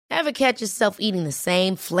Ever catch yourself eating the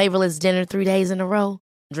same flavorless dinner 3 days in a row?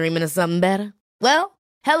 Dreaming of something better? Well,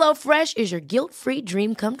 HelloFresh is your guilt-free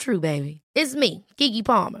dream come true, baby. It's me, Keke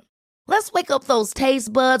Palmer. Let's wake up those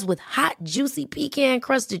taste buds with hot, juicy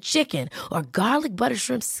pecan-crusted chicken or garlic butter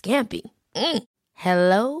shrimp scampi.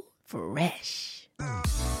 Hello Fresh.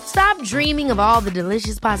 Stop dreaming of all the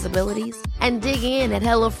delicious possibilities and dig in at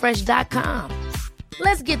HelloFresh.com.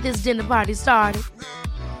 Let's get this dinner party started.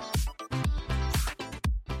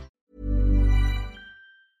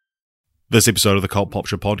 This episode of the Cult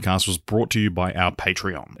Popture podcast was brought to you by our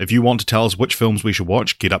Patreon. If you want to tell us which films we should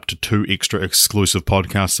watch, get up to 2 extra exclusive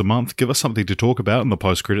podcasts a month, give us something to talk about in the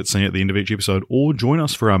post-credit scene at the end of each episode, or join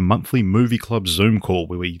us for our monthly Movie Club Zoom call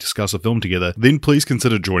where we discuss a film together, then please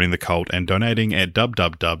consider joining the cult and donating at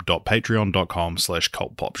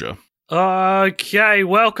www.patreon.com/cultpopture. Okay,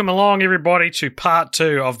 welcome along everybody to part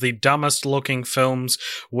 2 of the dumbest looking films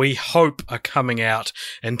we hope are coming out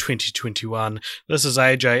in 2021. This is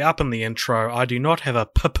AJ up in the intro. I do not have a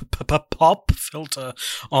pop filter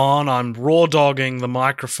on. I'm raw dogging the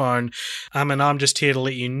microphone. And I'm just here to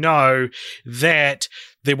let you know that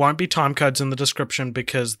there won't be time codes in the description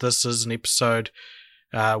because this is an episode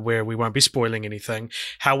where we won't be spoiling anything.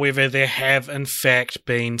 However, there have in fact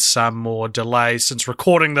been some more delays since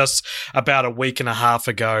recording this about a week and a half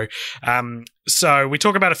ago. So we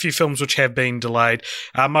talk about a few films which have been delayed.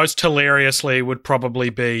 Most hilariously would probably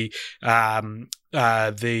be the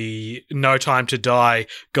No Time to Die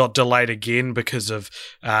got delayed again because of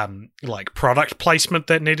product placement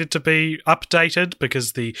that needed to be updated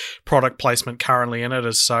because the product placement currently in it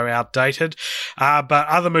is so outdated. But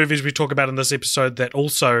other movies we talk about in this episode that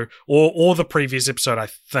also, or the previous episode I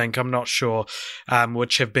think, I'm not sure,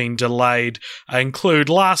 which have been delayed include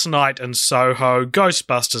Last Night in Soho,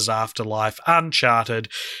 Ghostbusters Afterlife, Uncharted,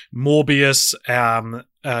 Morbius, and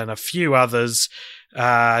a few others.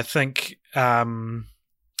 I think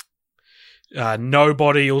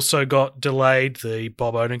Nobody also got delayed, the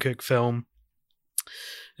Bob Odenkirk film.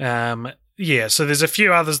 So there's a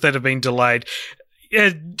few others that have been delayed.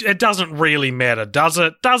 It doesn't really matter, does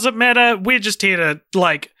it? Does it matter? We're just here to,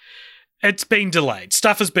 it's been delayed.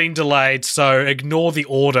 Stuff has been delayed, so ignore the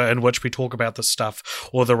order in which we talk about the stuff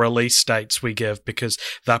or the release dates we give because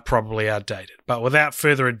they're probably outdated. But without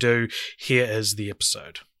further ado, here is the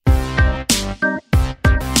episode.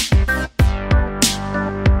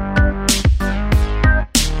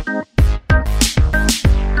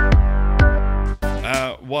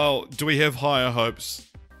 Well, do we have higher hopes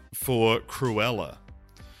for Cruella,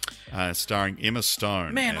 starring Emma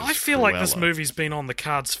Stone? Man, I feel Cruella. like this movie's been on the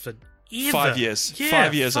cards for 5 years. Yeah,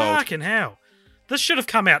 5 years old. Fucking hell. This should have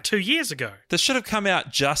come out 2 years ago. This should have come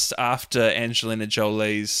out just after Angelina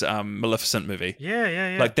Jolie's Maleficent movie.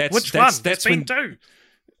 Yeah. Which one? That's been when, two.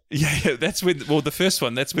 Yeah, that's when. Well, the first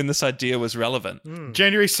one. That's when this idea was relevant.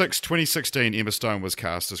 January 6, 2016, Emma Stone was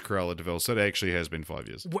cast as Cruella de Vil, so it actually has been 5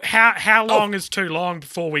 years. How long is too long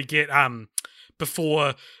before we get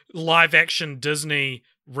before live action Disney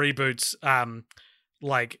reboots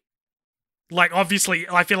obviously,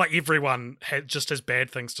 I feel like everyone just has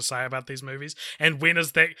bad things to say about these movies. And when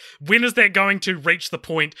is that going to reach the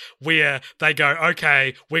point where they go,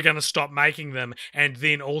 okay, we're going to stop making them, and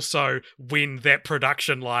then also when that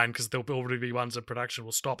production line, because there'll already be ones in production,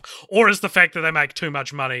 will stop? Or is the fact that they make too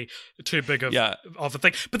much money too big of a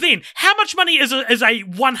thing? But then, how much money is a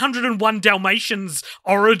 101 Dalmatians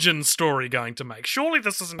origin story going to make? Surely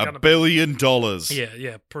this isn't going to $1 billion.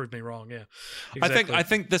 Yeah, prove me wrong. Yeah, exactly. I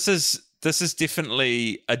think this is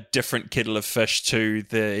definitely a different kettle of fish to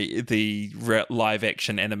the live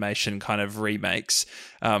action animation kind of remakes.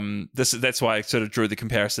 That's why I sort of drew the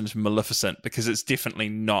comparison to Maleficent, because it's definitely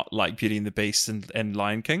not like Beauty and the Beast and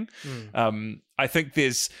Lion King. I think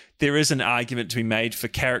there is an argument to be made for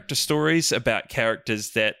character stories about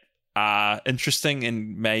characters that are interesting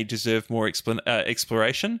and may deserve more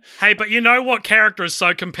exploration. Hey, but you know what character is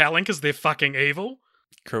so compelling because they're fucking evil?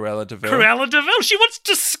 Cruella de Vil. Cruella de Vil. She wants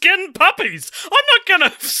to skin puppies. I'm not going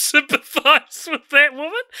to sympathize with that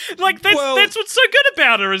woman. That's what's so good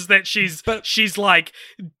about her, is that she's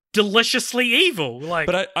deliciously evil.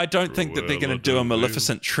 But I don't think that they're going to do a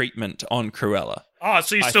Maleficent treatment on Cruella. Oh,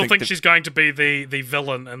 so you still think she's going to be the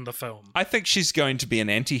villain in the film? I think she's going to be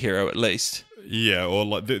an anti-hero at least. Yeah,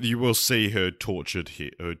 or you will see her tortured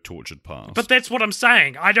past. But that's what I'm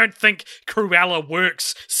saying. I don't think Cruella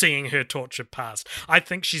works seeing her tortured past. I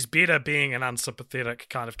think she's better being an unsympathetic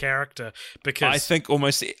kind of character, because I think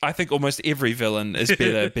almost every villain is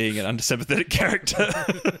better being an unsympathetic character.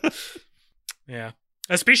 Yeah.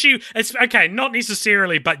 Especially, it's okay, not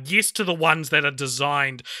necessarily, but yes to the ones that are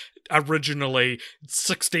designed originally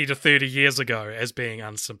 60 to 30 years ago as being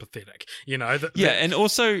unsympathetic. You know? And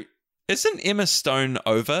also, isn't Emma Stone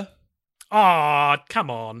over? Oh, come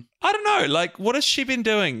on. I don't know. Like, what has she been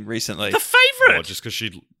doing recently? The Favourite! Oh, just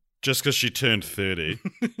because she turned 30.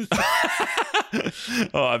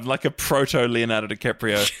 Oh, I'm like a proto Leonardo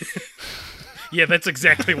DiCaprio. Yeah, that's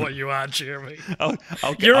exactly what you are, Jeremy.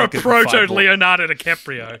 You're a proto Leonardo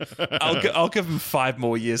DiCaprio. I'll give him 5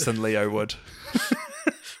 more years than Leo would.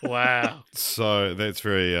 Wow. So that's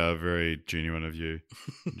very, very genuine of you,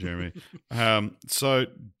 Jeremy. So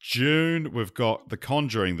June, we've got The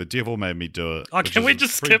Conjuring, The Devil Made Me Do It. Oh, can we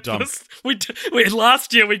just skip this?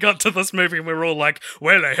 Last year we got to this movie and we were all like,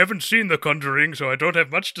 well, I haven't seen The Conjuring, so I don't have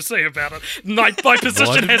much to say about it. My position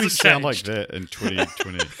Why did we hasn't sound changed. like that in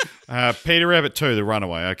 2020? Peter Rabbit 2, The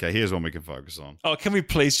Runaway. Okay, here's one we can focus on. Oh, can we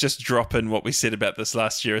please just drop in what we said about this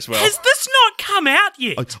last year as well? Has this not come out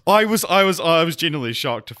yet? I was genuinely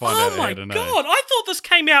shocked to find out Oh it my had an A. god, I thought this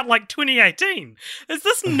came out like 2018. Has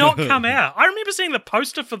this not come out? I remember seeing the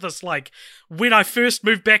poster for this like when I first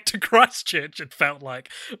moved back to Christchurch, it felt like,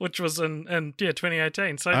 which was in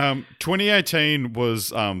 2018. So 2018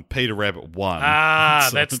 was Peter Rabbit 1.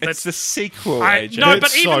 So that's it's the sequel, I- AJ. no,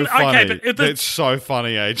 that's but even- so funny. okay, but That's so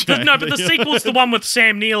funny, AJ. no, but the sequel's the one with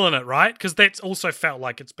Sam Neill in it, right? Because that's also felt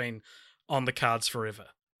like it's been on the cards forever.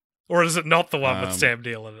 Or is it not the one with Sam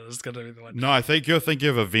Neill in it? It's going to be the one. No, I think you're thinking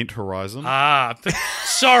of Event Horizon.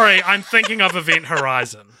 Sorry, I'm thinking of Event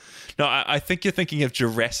Horizon. No, I think you're thinking of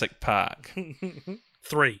Jurassic Park.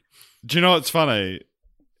 3. Do you know what's funny?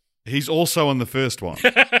 He's also in the first one.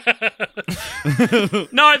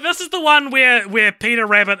 No, this is the one where Peter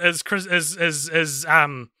Rabbit is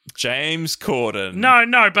James Corden.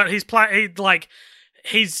 No, but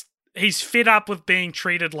he's fed up with being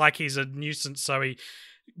treated like he's a nuisance, so he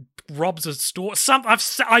robs a store.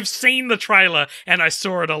 I've seen the trailer and I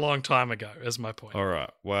saw it a long time ago. Is my point. All right.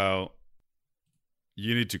 Well,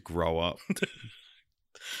 you need to grow up.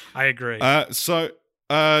 I agree. So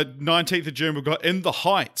 19th of June, we've got In the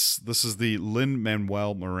Heights. This is the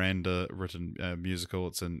Lin-Manuel Miranda written musical.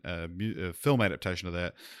 It's a film adaptation of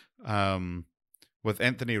that, with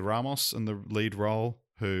Anthony Ramos in the lead role,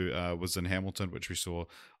 who was in Hamilton, which we saw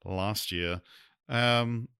last year.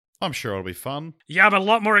 I'm sure it'll be fun. Yeah, I'm a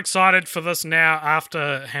lot more excited for this now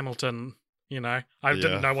after Hamilton. You know, I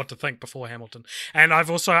didn't know what to think before Hamilton. And I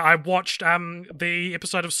watched the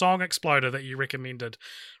episode of Song Exploder that you recommended,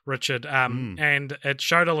 Richard, and it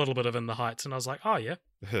showed a little bit of In the Heights, and I was like, oh, yeah.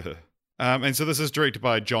 And so this is directed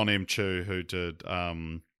by John M. Chu, who did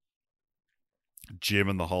Gem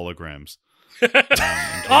and the Holograms.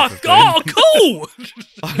 Cool!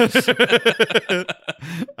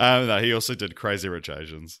 No, he also did Crazy Rich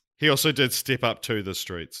Asians. He also did Step Up to the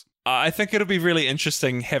Streets. I think it'll be really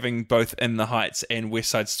interesting having both In the Heights and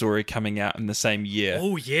West Side Story coming out in the same year.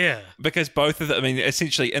 Oh, yeah. Because both of them, I mean,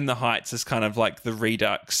 essentially In the Heights is kind of like the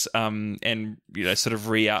redux and, you know, sort of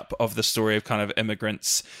re-up of the story of kind of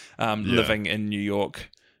immigrants living in New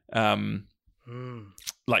York.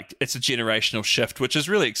 Like, it's a generational shift, which is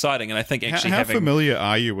really exciting. And I think actually how familiar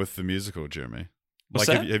are you with the musical, Jeremy? What's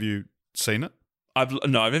like, that? have you seen it?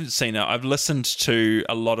 No, I haven't seen it. I've listened to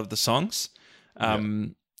a lot of the songs.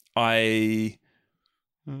 I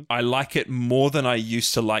like it more than I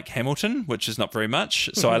used to like Hamilton, which is not very much.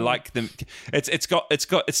 So I like them.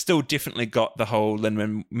 It's still definitely got the whole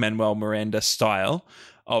Lin-Manuel Miranda style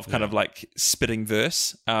of kind of like spitting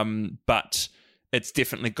verse, but it's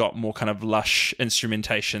definitely got more kind of lush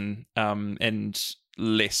instrumentation and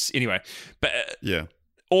less. Anyway, but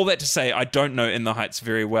all that to say, I don't know In the Heights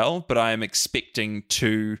very well, but I am expecting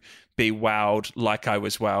to be wowed like I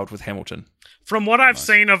was wowed with Hamilton. From what I've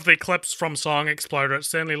seen of the clips from Song Exploder, it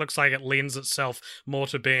certainly looks like it lends itself more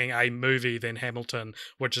to being a movie than Hamilton,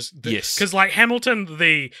 which is... Yes. Because, like, Hamilton,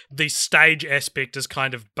 the stage aspect is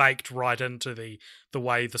kind of baked right into the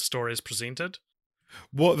way the story is presented.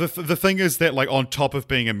 Well, the thing is that, like, on top of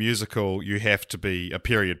being a musical, you have to be a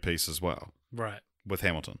period piece as well. Right. With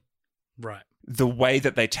Hamilton. Right. The way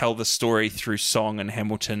that they tell the story through song and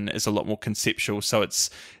Hamilton is a lot more conceptual, so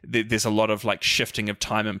there's a lot of, like, shifting of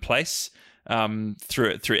time and place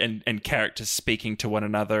through and characters speaking to one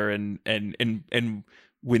another and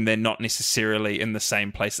when they're not necessarily in the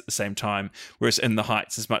same place at the same time, whereas In the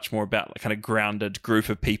Heights is much more about like kind of grounded group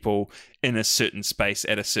of people in a certain space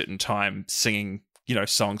at a certain time singing, you know,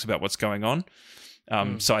 songs about what's going on.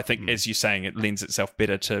 So I think, as you're saying, it lends itself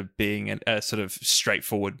better to being a sort of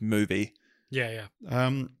straightforward movie. Yeah.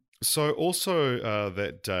 So also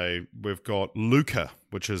that day, we've got Luca,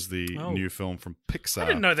 which is the Oh. new film from Pixar. I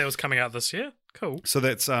didn't know that was coming out this year. Cool. So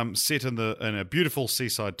that's set in a beautiful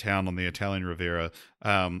seaside town on the Italian Riviera.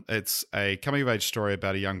 It's a coming of age story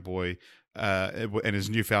about a young boy and his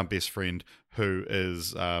newfound best friend who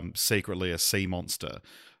is secretly a sea monster.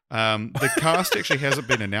 The cast actually hasn't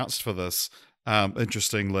been announced for this,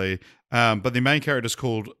 interestingly, but the main character is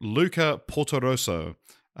called Luca Portorosso,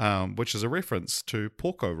 which is a reference to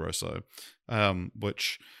Porco Rosso,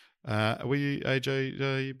 which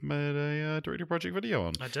AJ made a director project video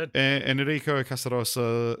on. I did. And Enrico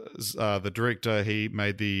Casarosa, the director, he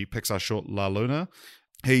made the Pixar short La Luna.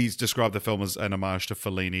 He's described the film as an homage to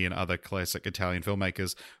Fellini and other classic Italian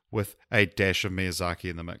filmmakers, with a dash of Miyazaki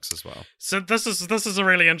in the mix as well. So this is a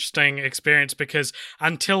really interesting experience because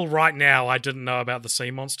until right now I didn't know about the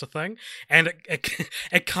sea monster thing, and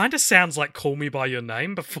it kind of sounds like Call Me by Your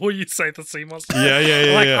Name before you say the sea monster.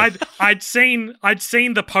 Yeah. I'd seen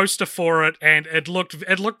the poster for it, and it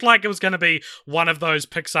looked like it was going to be one of those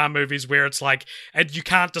Pixar movies where it's like you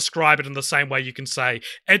can't describe it in the same way you can say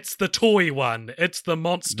it's the toy one, it's the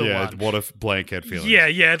monster one. What if blank had feelings?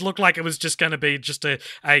 Yeah, it looked like it was just going to be just a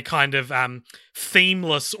kind of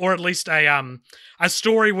themeless, or at least a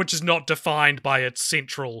story which is not defined by its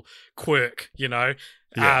central quirk, you know.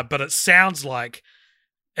 Yeah. But it sounds like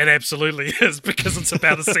it absolutely is, because it's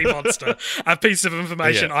about a sea monster. A piece of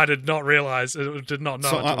information I did not realize, did not know.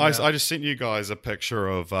 So until I now. just sent you guys a picture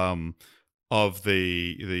of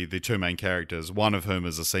the two main characters, one of whom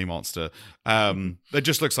is a sea monster. It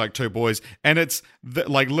just looks like two boys, and it's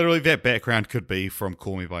like literally that background could be from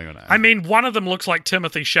Call Me by Your Name. I mean, one of them looks like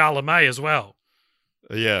Timothée Chalamet as well.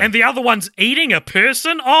 Yeah, And the other one's eating a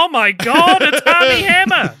person? Oh my god, it's Armie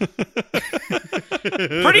Hammer!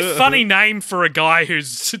 Pretty funny name for a guy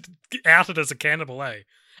who's outed as a cannibal, eh?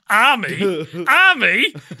 Army?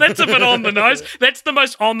 Army? That's a bit on the nose. That's the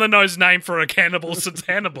most on the nose name for a cannibal since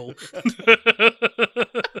Hannibal.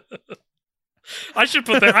 I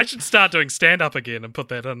should start doing stand up again and put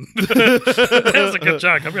that in. That was a good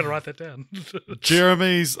joke. I'm going to write that down.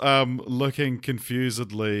 Jeremy's looking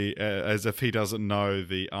confusedly as if he doesn't know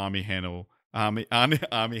the Army Hannibal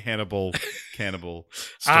cannibal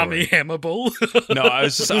story. Army Hannibal. No, I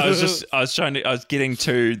was getting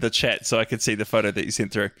to the chat so I could see the photo that you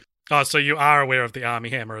sent through. Oh, so you are aware of the Armie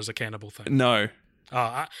Hammer as a cannibal thing? No.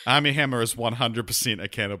 Oh, Armie Hammer is 100% a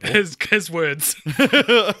cannibal. his words.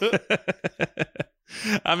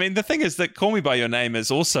 I mean, the thing is that Call Me by Your Name is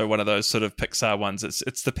also one of those sort of Pixar ones.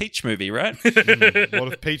 It's the Peach movie, right? What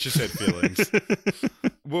if Peaches had feelings?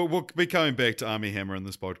 We'll be coming back to Armie Hammer in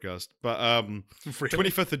this podcast. But Really?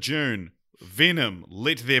 25th of June, Venom,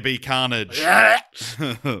 Let There Be Carnage.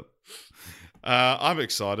 I'm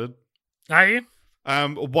excited. Are you?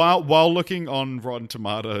 While looking on Rotten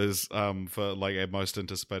Tomatoes for like our most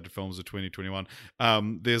anticipated films of 2021,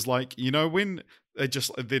 there's like, you know, when they're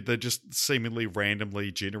just seemingly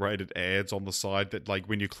randomly generated ads on the side that like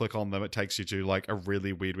when you click on them it takes you to like a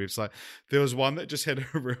really weird website. There was one that just had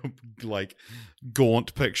a real like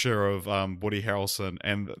gaunt picture of Woody Harrelson,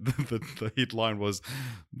 and the headline was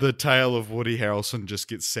 "The tale of Woody Harrelson just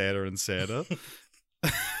gets sadder and sadder." I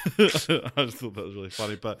just thought that was really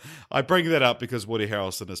funny, but I bring that up because Woody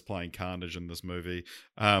Harrelson is playing Carnage in this movie.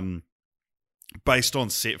 Based on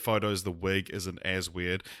set photos, the wig isn't as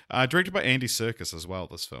weird. Directed by Andy Serkis as well,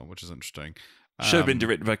 this film, which is interesting. Should have been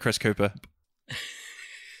directed by Chris Cooper.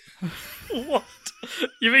 What?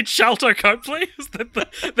 You mean Shalto Copley? Is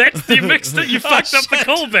that's you mixed it. You fucked up the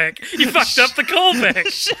callback. You fucked up the callback.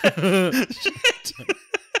 Shit.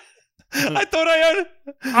 I thought I owned.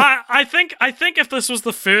 I think if this was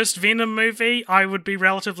the first Venom movie, I would be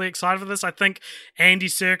relatively excited for this. I think Andy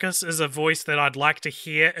Serkis is a voice that I'd like to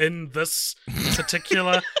hear in this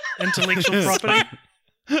particular intellectual property.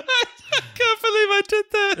 I can't believe I did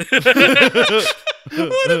that.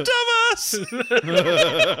 What a dumbass.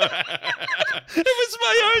 It was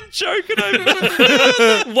my own joke and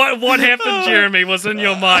I What happened, Jeremy, was in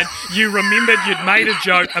your mind, you remembered you'd made a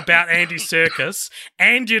joke about Andy Serkis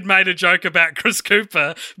and you'd made a joke about Chris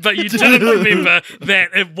Cooper, but you didn't remember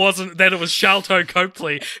that it was Shalto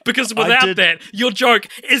Copley, because without that, your joke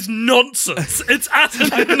is nonsense. It's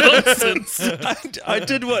utter nonsense. I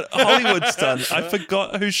did what Hollywood's done. I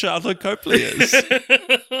forgot who Charlotte Copley is.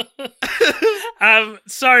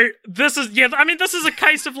 So this is a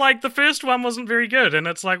case of like the first one wasn't very good, and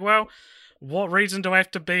it's like, well, what reason do I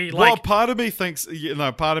have to be like? Well, part of me thinks,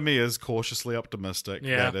 part of me is cautiously optimistic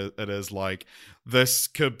that it is like this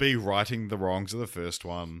could be righting the wrongs of the first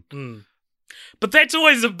one. But that's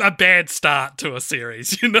always a bad start to a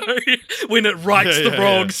series, you know, when it rights the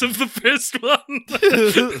wrongs of the first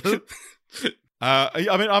one.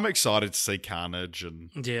 I mean, I'm excited to see Carnage and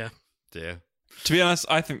Yeah. To be honest,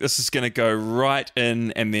 I think this is going to go right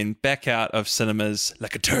in and then back out of cinemas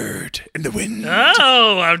like a turd in the wind.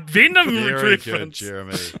 Oh, a Venom Very good, reference.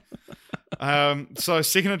 Jeremy. So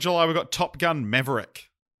 2nd of July, we've got Top Gun Maverick.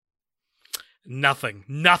 Nothing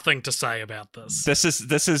to say about this. This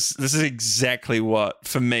is exactly what,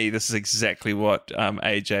 for me, this is exactly what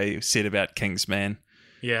AJ said about Kingsman.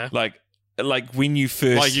 Yeah. Like when you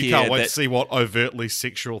first Like, you hear can't wait that, to see what overtly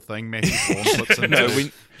sexual thing Matthew Vaughn puts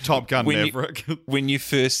into Top Gun Maverick. when you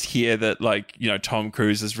first hear that, like, you know, Tom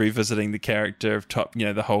Cruise is revisiting the character of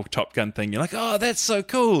the whole Top Gun thing, you're like, oh, that's so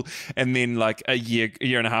cool. And then like a year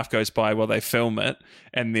and a half goes by while they film it,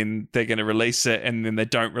 and then they're going to release it, and then they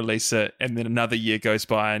don't release it, and then another year goes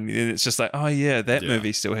by, and then it's just like, oh yeah, that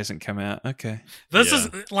movie still hasn't come out. Okay. This is,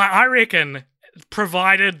 like, I reckon,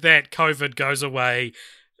 provided that COVID goes away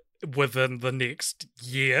within the next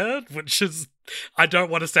year, which is, I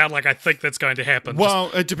don't want to sound like I think that's going to happen.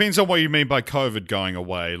 Well, it depends on what you mean by COVID going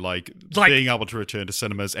away, like being able to return to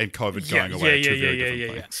cinemas and COVID going away are two very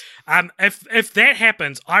different things. If that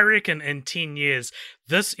happens, I reckon in 10 years,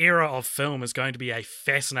 this era of film is going to be a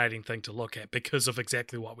fascinating thing to look at because of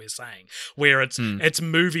exactly what we're saying, where it's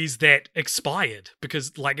movies that expired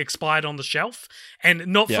on the shelf, and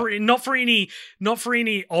not for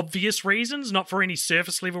any obvious reasons, not for any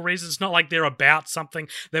surface level reasons. It's not like they're about something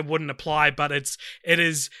that wouldn't apply, but it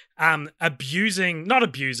is not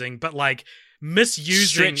abusing, but like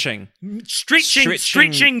misusing,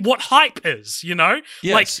 stretching what hype is, you know?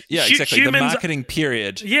 Yes, like, exactly. The marketing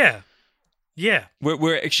period. Yeah.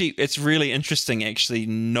 We're actually, it's really interesting actually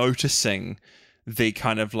noticing the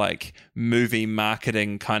kind of like movie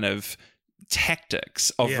marketing kind of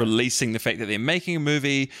tactics of releasing the fact that they're making a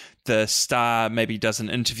movie. The star maybe does an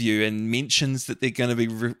interview and mentions that they're going to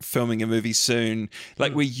be filming a movie soon.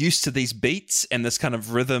 Like, we're used to these beats and this kind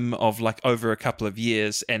of rhythm of like over a couple of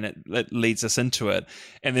years, and it leads us into it.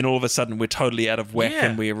 And then all of a sudden we're totally out of whack,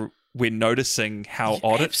 and we're noticing how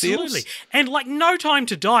odd it feels. And like No Time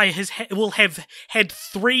to Die will have had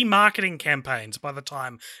 3 marketing campaigns by the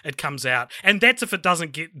time it comes out, and that's if it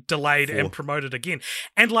doesn't get delayed and promoted again.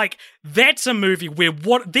 And like, that's a movie where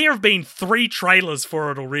there have been 3 trailers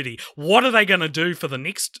for it already. What are they going to do for the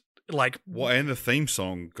next? And the theme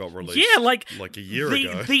song got released. Yeah, like a year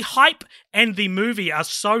ago. The hype and the movie are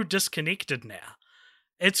so disconnected now.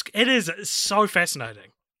 It is so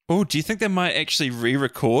fascinating. Oh, do you think they might actually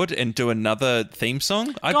re-record and do another theme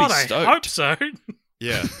song? I'd be stoked. I hope so.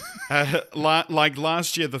 Yeah. Like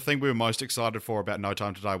last year, the thing we were most excited for about No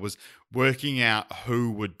Time to Die was working out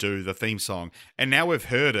who would do the theme song. And now we've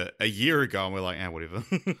heard it a year ago, and we're like, whatever.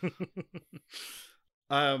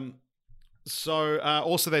 So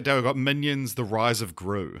also that day, we got Minions: The Rise of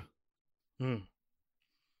Gru. Again,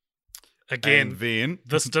 and then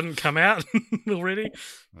this didn't come out already.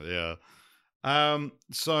 Yeah.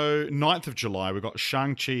 So 9th of July, we've got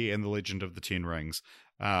Shang-Chi and the Legend of the Ten Rings,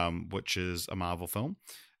 which is a Marvel film.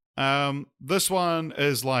 This one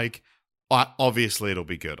is like, obviously it'll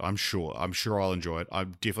be good. I'm sure I'll enjoy it.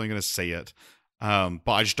 I'm definitely going to see it. But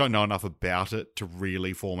I just don't know enough about it to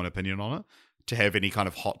really form an opinion on it, to have any kind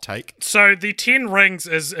of hot take. So the Ten Rings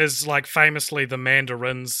is like famously the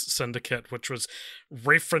Mandarins syndicate, which was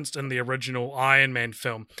referenced in the original Iron Man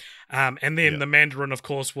film. And then the Mandarin, of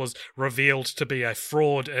course, was revealed to be a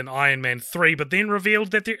fraud in Iron Man 3, but then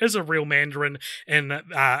revealed that there is a real Mandarin in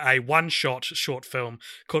a one-shot short film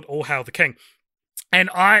called All Hail the King. And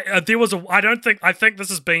I think this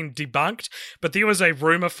has been debunked, but there was a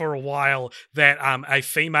rumor for a while that a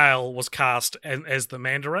female was cast as the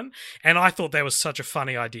Mandarin, and I thought that was such a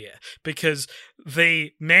funny idea, because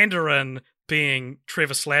the Mandarin being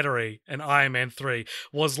Trevor Slattery in Iron Man 3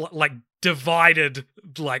 was like divided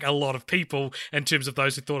like a lot of people in terms of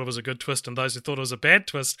those who thought it was a good twist and those who thought it was a bad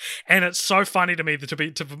twist. And it's so funny to me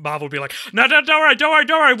to Marvel be like, no, don't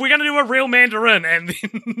worry, we're gonna do a real Mandarin and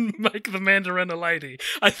then make the Mandarin a lady.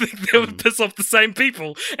 I think that would piss off the same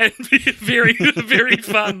people and be very very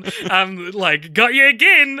fun. Got you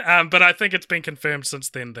again. But I think it's been confirmed since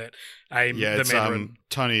then that the Mandarin,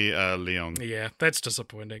 Tony Leung. Yeah, that's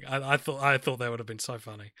disappointing. I thought that would have been so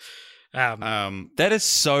funny. That is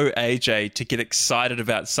so AJ to get excited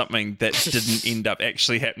about something that didn't end up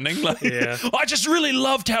actually happening. Like, I just really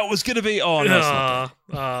loved how it was going to be. Oh no, it's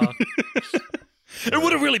not. It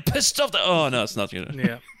would have really pissed off. Oh no, it's not going to.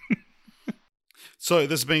 Yeah. So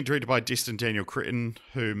this is being directed by Destin Daniel Cretton,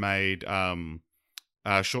 who made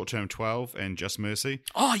Short Term 12 and Just Mercy.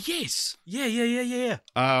 Oh, yes. Yeah.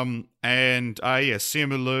 And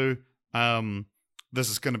Simu Liu, this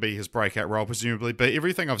is going to be his breakout role, presumably. But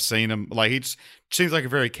everything I've seen him, like, he seems like a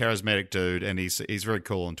very charismatic dude, and he's very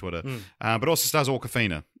cool on Twitter. But also stars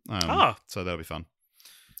Awkwafina. So that'll be fun.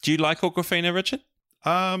 Do you like Awkwafina, Richard?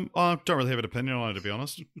 I don't really have an opinion on it, to be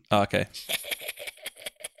honest. Oh, okay.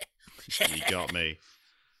 You got me.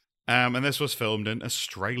 And this was filmed in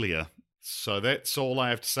Australia. So that's all I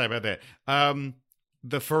have to say about that.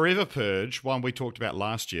 The Forever Purge, one we talked about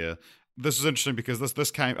last year, this is interesting because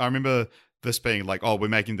this came, I remember this being like, oh, we're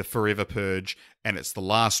making the Forever Purge, and it's the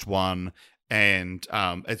last one, and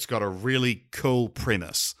it's got a really cool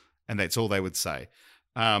premise, and that's all they would say.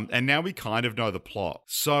 And now we kind of know the plot.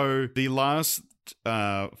 So the last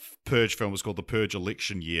Purge film was called The Purge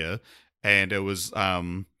Election Year, and it was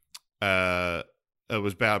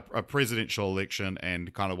about a presidential election,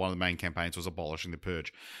 and kind of one of the main campaigns was abolishing the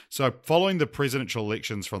Purge. So following the presidential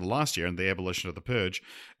elections from the last year and the abolition of the Purge,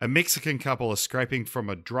 a Mexican couple escaping from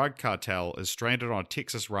a drug cartel is stranded on a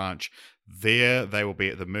Texas ranch. There, they will be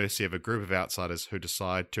at the mercy of a group of outsiders who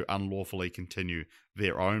decide to unlawfully continue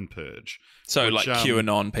their own purge. So, like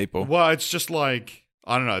QAnon people. Well, it's just like,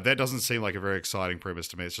 I don't know, that doesn't seem like a very exciting premise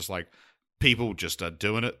to me. It's just like, people just are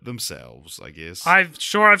doing it themselves, I guess.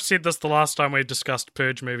 I've said this the last time we discussed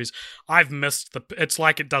Purge movies. I've missed it's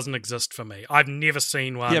like it doesn't exist for me. I've never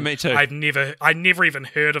seen one. Yeah, me too. I never even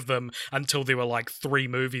heard of them until there were like 3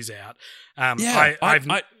 movies out. For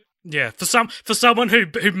someone who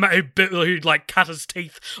like cut his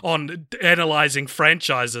teeth on analyzing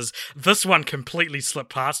franchises, this one completely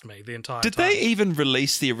slipped past me the entire time. Did they even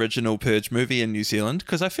release the original Purge movie in New Zealand?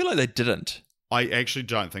 Because I feel like they didn't. I actually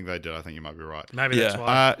don't think they did. I think you might be right. Maybe that's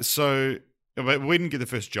why. So we didn't get the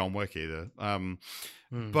first John Wick either.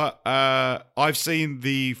 But I've seen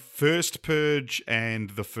the first Purge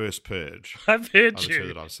and the first Purge. I've heard you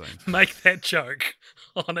that I've seen. Make that joke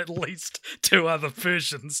on at least 2 other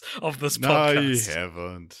versions of this podcast. No, you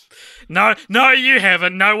haven't. No, you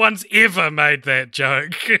haven't. No one's ever made that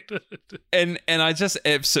joke. And I just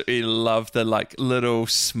absolutely love the like little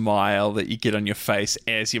smile that you get on your face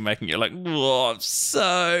as you're making it. Like, oh, I'm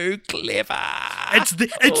so clever.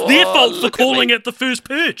 It's their fault for calling it the first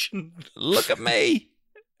Purge. Look at me.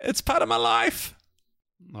 It's part of my life.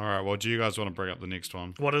 All right, well, do you guys want to bring up the next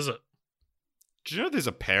one? What is it? Do you know there's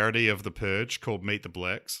a parody of The Purge called Meet the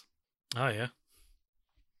Blacks? Oh, yeah.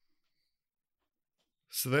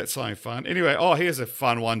 So that's something fun. Anyway, here's a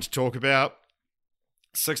fun one to talk about.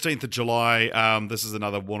 16th of July, this is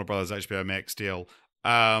another Warner Brothers HBO Max deal.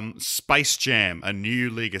 Space Jam, A New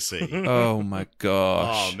Legacy. Oh, my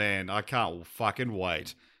gosh. Oh, man, I can't fucking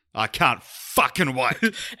wait. I can't fucking wait.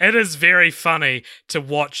 It is very funny to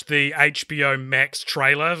watch the HBO Max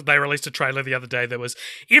trailer. They released a trailer the other day that was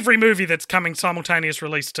every movie that's coming simultaneous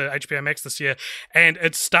release to HBO Max this year, and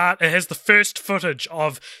it has the first footage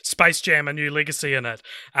of Space Jam: A New Legacy in it,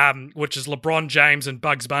 which is LeBron James and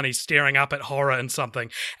Bugs Bunny staring up at horror and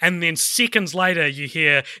something, and then seconds later you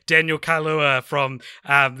hear Daniel Kaluuya from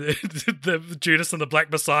the Judas and the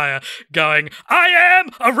Black Messiah going, "I am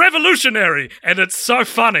a revolutionary," and it's so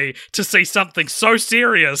funny to see something so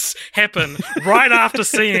serious happen right after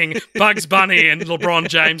seeing Bugs Bunny and LeBron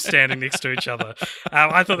James standing next to each other.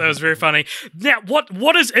 I thought that was very funny. Now,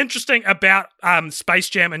 what is interesting about Space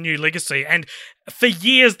Jam: A New Legacy, and for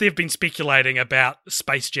years they've been speculating about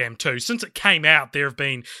Space Jam 2. Since it came out, there have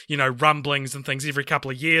been, rumblings and things every couple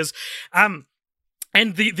of years. And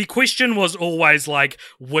the question was always like,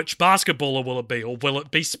 which basketballer will it be? Or will it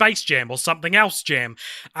be Space Jam or something else Jam?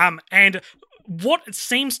 And what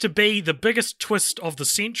seems to be the biggest twist of the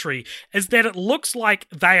century is that it looks like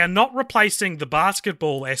they are not replacing the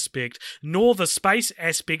basketball aspect nor the space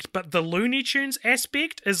aspect, but the Looney Tunes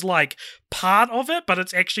aspect is like part of it, but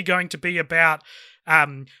it's actually going to be about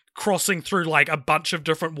crossing through like a bunch of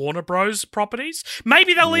different Warner Bros. Properties.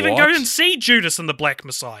 Maybe they'll even go and see Judas and the Black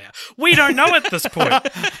Messiah. We don't know at this point.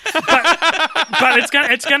 but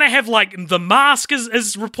it's gonna have like The Mask is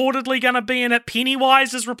reportedly gonna be in it.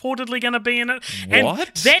 Pennywise is reportedly gonna be in it. And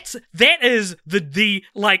what? that is the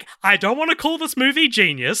like, I don't want to call this movie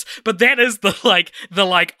genius, but that is the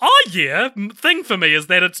oh yeah thing for me, is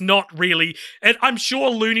that it's not really. I'm sure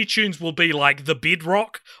Looney Tunes will be like the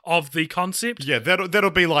bedrock of the concept. Yeah,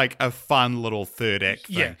 that'll be like a fun little third act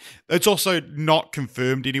thing. Yeah. It's also not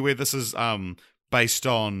confirmed anywhere. This is based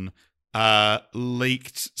on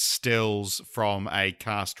leaked stills from a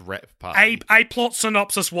cast rap party. A plot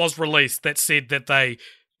synopsis was released that said that they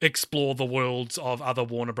explore the worlds of other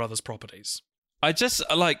Warner Brothers properties. I just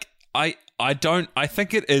like, I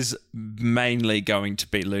think it is mainly going to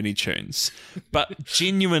be Looney Tunes, but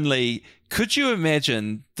genuinely, could you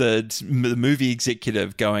imagine the movie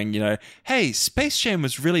executive going, hey, Space Jam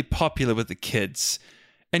was really popular with the kids,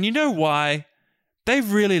 and you know why? They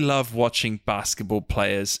really love watching basketball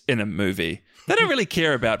players in a movie. They don't really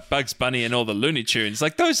care about Bugs Bunny and all the Looney Tunes.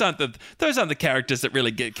 Like those aren't the characters that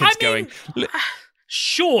really get kids going.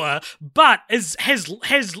 Sure, but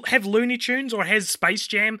have Looney Tunes or has Space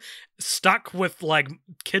Jam stuck with like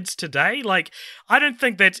kids today? Like, I don't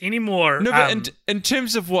think that's any more. No, but in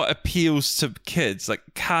terms of what appeals to kids, like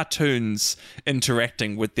cartoons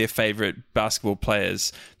interacting with their favorite basketball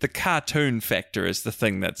players, the cartoon factor is the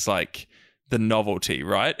thing that's like the novelty,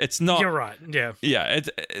 right? It's not. You're right. Yeah. Yeah.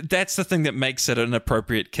 That's the thing that makes it an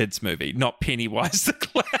appropriate kids movie, not Pennywise the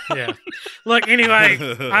Clown. Yeah. Look, anyway,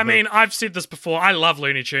 I mean, I've said this before. I love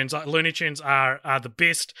Looney Tunes. Looney Tunes are the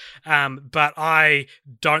best, but I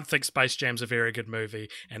don't think Space Jam's a very good movie,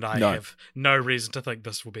 and I have no reason to think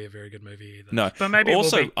this will be a very good movie either. No. But maybe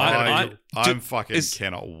also, it will be. I'm fucking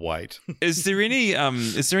cannot wait. Is there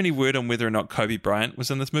any word on whether or not Kobe Bryant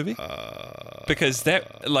was in this movie? Because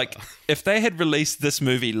that, like, if they had released this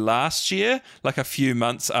movie last year, like a few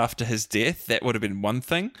months after his death, that would have been one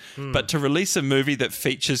thing. But to release a movie that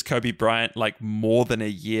features Kobe Bryant like more than a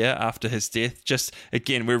year after his death, just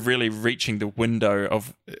again, we're really reaching the window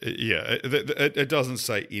of. Yeah, it doesn't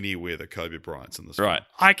say anywhere that Kobe Bryant's in this. Right.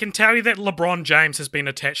 I can tell you that LeBron James has been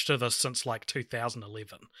attached to this since like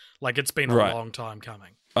 2011. Like it's been a long time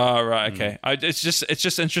coming. Oh, right, okay. It's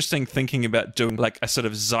just interesting thinking about doing like a sort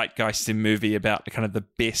of zeitgeisty movie about kind of the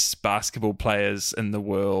best basketball players in the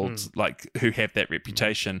world, like who have that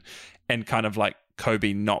reputation, and kind of like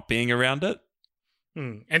Kobe not being around it.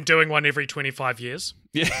 And doing one every 25 years.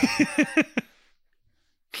 Yeah.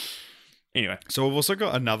 Anyway. So we've also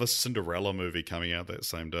got another Cinderella movie coming out that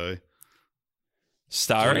same day.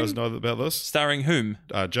 Starring? Do you guys know about this? Starring whom?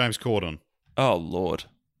 James Corden. Oh, Lord.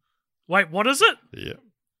 Wait, what is it? Yeah.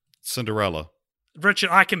 Cinderella.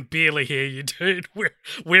 Richard, I can barely hear you, dude.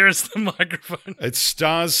 Where is the microphone? It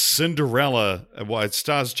stars Cinderella. Well, it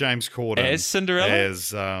stars James Corden. As Cinderella?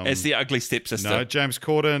 As the ugly stepsister. No, James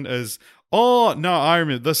Corden is... Oh, no, I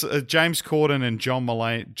remember this. James Corden and John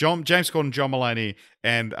Mulaney. James Corden, John Mulaney,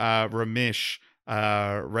 and Ramesh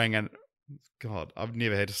Rangan... God, I've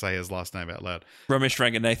never had to say his last name out loud. Ramesh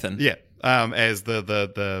Ranganathan. Yeah, as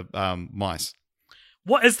the mice.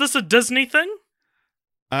 What, is this a Disney thing?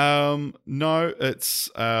 No, it's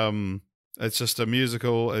just a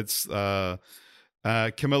musical. It's Camila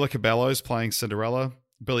Cabello's playing Cinderella.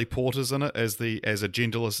 Billy Porter's in it as a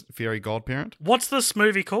genderless fairy godparent. What's this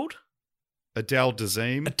movie called? Adele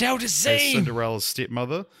Dazeem. Adele Dazeem! As Cinderella's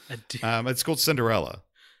stepmother. It's called Cinderella.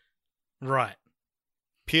 Right.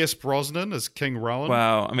 Pierce Brosnan as King Rowan.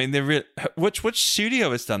 Wow. I mean, which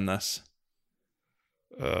studio has done this?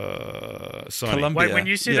 Sony. Columbia. Wait, when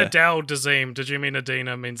you said Adele Dazeem, did you mean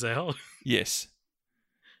Idina Menzel? Yes.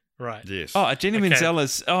 Right. Yes. Oh, Idina Menzel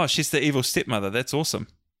is... Oh, she's the evil stepmother. That's awesome.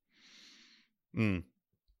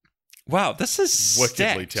 Wow, this is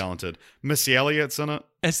wickedly stacked. talented. Missy Elliott's in it.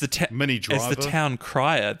 As the Minnie Driver. As the town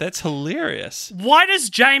crier. That's hilarious. Why does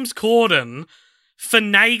James Corden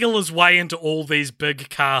finagle his way into all these big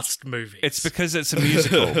cast movies? It's because it's a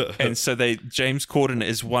musical. And so James Corden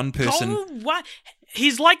is one person... Oh, what?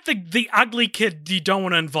 He's like the ugly kid you don't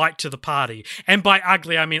want to invite to the party. And by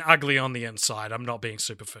ugly, I mean ugly on the inside. I'm not being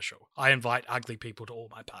superficial. I invite ugly people to all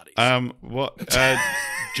my parties.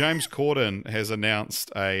 James Corden has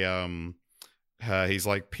announced he's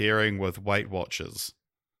like pairing with Weight Watchers.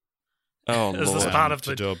 Oh, is Lord. this part of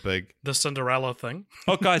the Cinderella thing?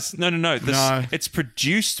 Oh, guys, no. No. It's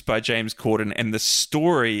produced by James Corden, and the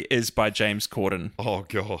story is by James Corden. Oh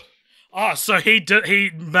God. Oh, so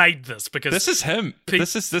he made this because this is him.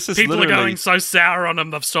 This is people literally... are going so sour on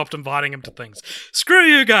him. They've stopped inviting him to things. Screw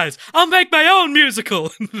you guys! I'll make my own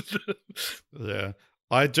musical. Yeah,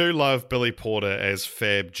 I do love Billy Porter as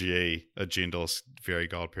Fab G, a genderless fairy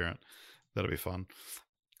godparent. That'll be fun.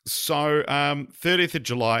 So, 30th of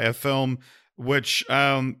July, a film which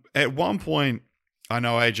at one point, I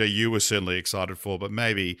know, AJ, you were certainly excited for, but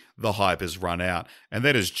maybe the hype has run out, and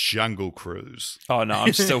that is Jungle Cruise. Oh, no,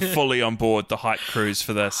 I'm still fully on board the hype cruise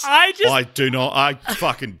for this. I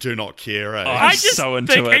fucking do not care, eh? I just so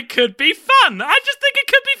into think it could be fun. I just think it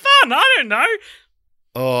could be fun. I don't know.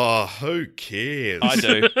 Oh, who cares? I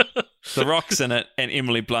do. The Rock's in it, and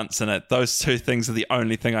Emily Blunt's in it. Those two things are the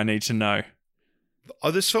only thing I need to know.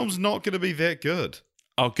 Oh, this film's not going to be that good.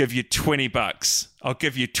 I'll give you $20. I'll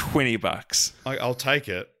give you $20. I'll take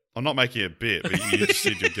it. I'm not making a bet, but you just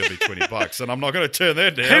said you'd give me $20, and I'm not going to turn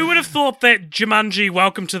that down. Who would have thought that Jumanji: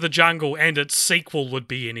 Welcome to the Jungle and its sequel would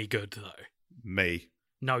be any good, though? Me.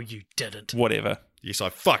 No, you didn't. Whatever. Yes, I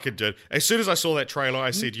fucking did. As soon as I saw that trailer,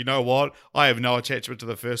 I said, you know what? I have no attachment to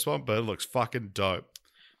the first one, but it looks fucking dope.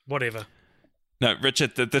 Whatever. No,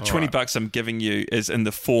 Richard, the $20 I'm giving you is in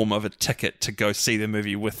the form of a ticket to go see the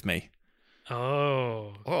movie with me.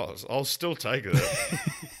 Oh. Oh, I'll still take it.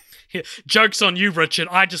 Yeah, joke's on you, Richard.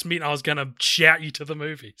 I just meant I was going to shout you to the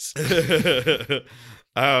movies. So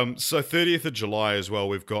 30th of July as well,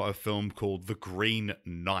 we've got a film called The Green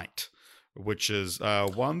Knight, which is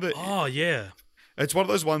one that... Oh, yeah. It's one of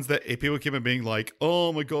those ones that people keep on being like,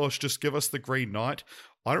 oh my gosh, just give us The Green Knight.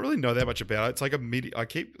 I don't really know that much about it. It's like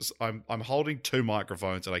I'm holding two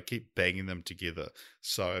microphones and I keep banging them together.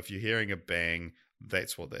 So if you're hearing a bang,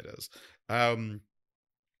 that's what that is. The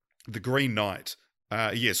Green Knight.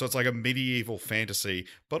 So it's like a medieval fantasy,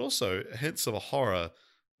 but also hints of a horror.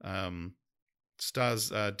 Stars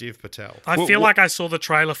Dev Patel. I feel like I saw the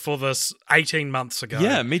trailer for this 18 months ago.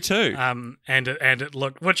 Yeah, me too. And it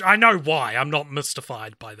looked, which I know why. I'm not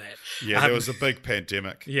mystified by that. Yeah, there was a big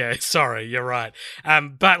pandemic. Yeah, sorry, you're right.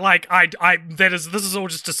 But like this is all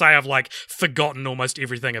just to say I've like forgotten almost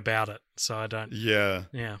everything about it. So I don't. Yeah.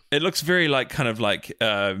 It looks very like kind of like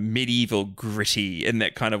medieval gritty in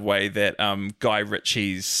that kind of way that Guy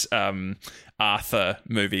Ritchie's Arthur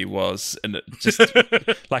movie was, and it just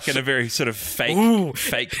like in a very sort of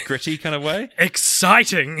fake gritty kind of way.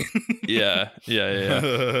 Exciting. Yeah.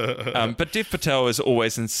 But Dev Patel is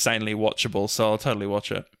always insanely watchable, so I'll totally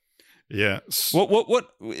watch it. Yeah.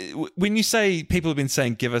 What when you say people have been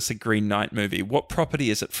saying give us a Green Knight movie, what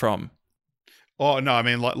property is it from? Oh no, I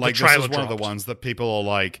mean like this is one of the ones that people are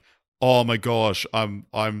like, oh my gosh,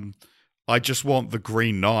 I just want The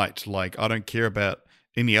Green Knight. Like I don't care about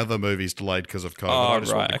any other movies delayed because of COVID. I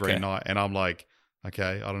just want The Green Knight, and I'm like,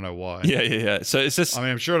 okay, I don't know why. Yeah. So it's just. I mean,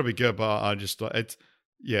 I'm sure it'll be good, but I just it's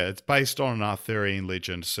based on an Arthurian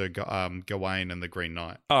legend, Sir Gawain and the Green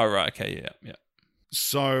Knight. Oh right, okay, yeah.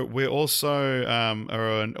 So we're also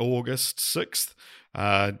are on August 6th,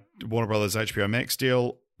 Warner Brothers HBO Max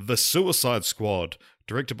deal, The Suicide Squad,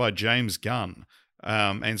 directed by James Gunn,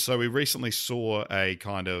 and so we recently saw a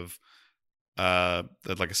kind of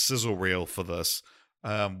like a sizzle reel for this.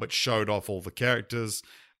 Which showed off all the characters.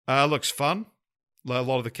 Looks fun. A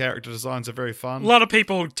lot of the character designs are very fun. A lot of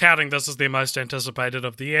people touting this as their most anticipated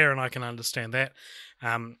of the year, and I can understand that.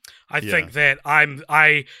 I think that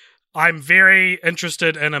I'm very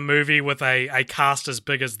interested in a movie with a cast as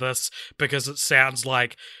big as this because it sounds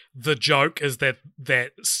like the joke is that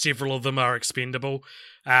several of them are expendable.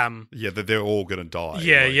 That they're all going to die.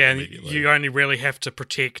 And you only really have to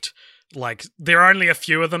protect. Like, there are only a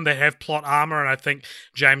few of them that have plot armor, and I think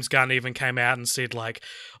James Gunn even came out and said, like,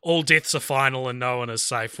 all deaths are final and no one is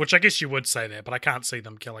safe, which I guess you would say that, but I can't see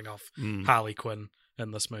them killing off Harley Quinn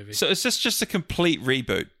in this movie. So is this just a complete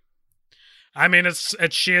reboot? I mean,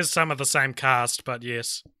 it shares some of the same cast, but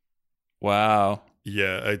yes. Wow.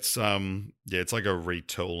 Yeah, it's it's like a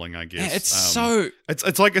retooling, I guess. Yeah,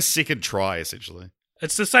 it's like a second try, essentially.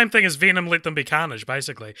 It's the same thing as Venom: Let Them Be Carnage,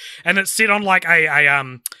 basically, and it's set on like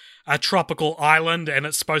a tropical island, and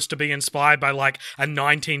it's supposed to be inspired by like a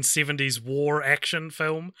 1970s war action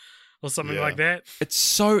film or something like that. It's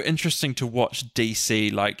so interesting to watch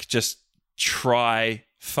DC like just try,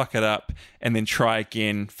 fuck it up, and then try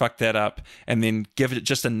again, fuck that up, and then give it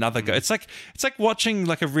just another go. It's like watching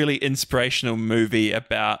like a really inspirational movie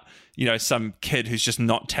about, you know, some kid who's just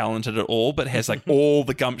not talented at all, but has like all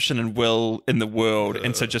the gumption and will in the world,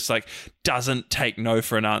 and so just like doesn't take no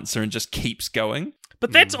for an answer and just keeps going.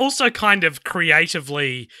 But that's also kind of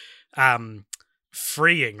creatively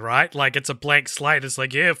freeing, right? Like, it's a blank slate. It's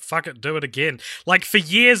like, yeah, fuck it, do it again. Like, for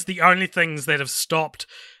years, the only things that have stopped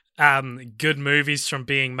good movies from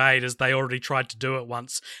being made is they already tried to do it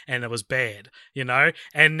once and it was bad, you know?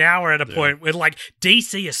 And now we're at a point where, like,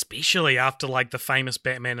 DC especially, after, like, the famous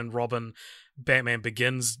Batman and Robin Batman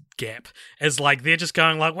Begins gap, is like, they're just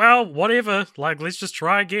going like, well, whatever, like, let's just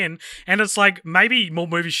try again. And it's like, maybe more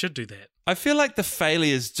movies should do that. I feel like the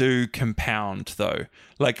failures do compound, though.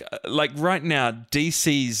 Like right now,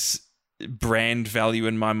 DC's brand value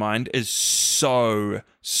in my mind is so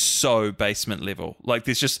basement level. Like,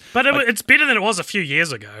 there's just... But it's better than it was a few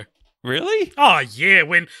years ago. Really? Oh yeah,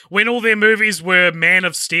 when all their movies were Man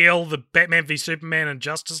of Steel, the Batman v Superman, and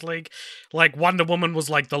Justice League, like Wonder Woman was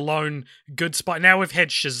like the lone good spot. Now we've had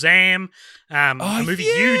Shazam, a movie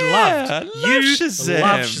you loved. Shazam.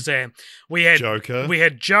 Love Shazam. We had Joker. We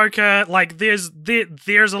had Joker. Like there's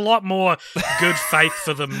a lot more good faith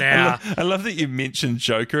for them now. I love that you mentioned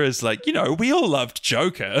Joker as like, we all loved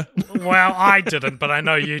Joker. Well, I didn't, but I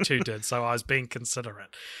know you two did, so I was being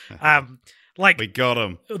considerate. Like We got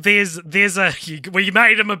him. We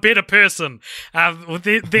made him a better person.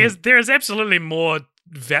 There's absolutely more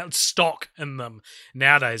stock in them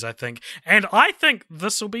nowadays, I think, and I think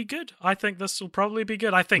this will be good. I think this will probably be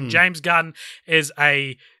good. I think James Gunn is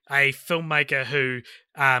a filmmaker who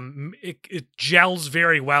it gels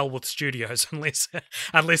very well with studios,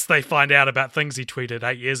 unless they find out about things he tweeted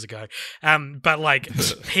 8 years ago. But like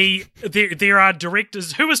there are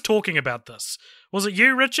directors who was talking about this. Was it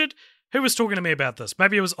you, Richard? Who was talking to me about this?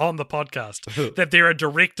 Maybe it was on the podcast, that there are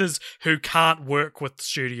directors who can't work with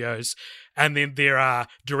studios, and then there are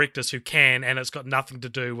directors who can, and it's got nothing to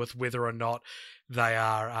do with whether or not they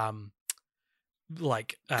are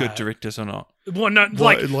Good directors or not. Well, no,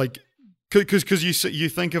 because you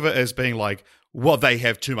think of it as being like, well, they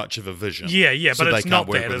have too much of a vision. Yeah, so but they it's can't not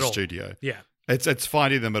work that with at a all. studio. Yeah. It's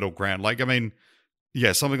finding the middle ground. Like, I mean,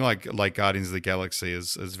 yeah, something like Guardians of the Galaxy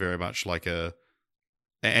is very much like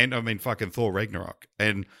and I mean, fucking Thor Ragnarok.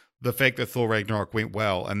 And the fact that Thor Ragnarok went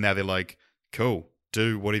well, and now they're like, cool,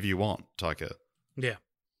 do whatever you want, Taika. Yeah.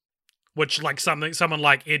 Which, like, someone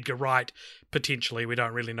like Edgar Wright, potentially, we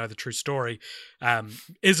don't really know the true story,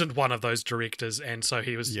 isn't one of those directors, and so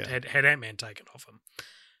he had Ant-Man taken off him.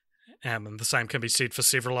 And the same can be said for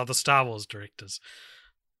several other Star Wars directors.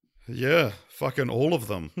 Yeah, fucking all of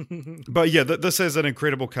them. But yeah, this is an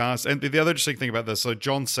incredible cast. And the other interesting thing about this, so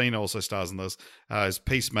John Cena also stars in this, as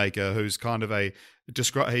Peacemaker, who's kind of he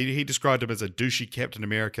described him as a douchey Captain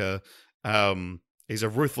America. He's a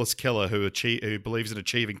ruthless killer who believes in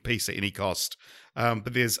achieving peace at any cost.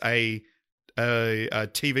 But there's a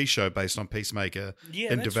TV show based on Peacemaker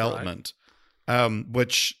in development,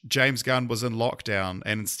 which James Gunn was in lockdown,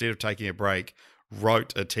 and instead of taking a break,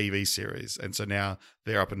 wrote a TV series, and so now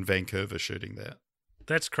they're up in Vancouver shooting that.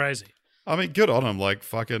 That's crazy. I mean, good on him. Like,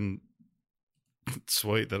 fucking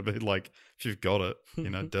sweet. That'd be like, if you've got it,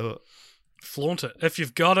 do it. Flaunt it. If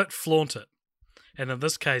you've got it, flaunt it. And in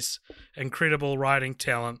this case, incredible writing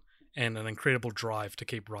talent and an incredible drive to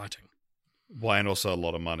keep writing. Why, and also a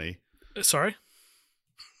lot of money. Sorry?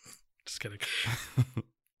 Just kidding.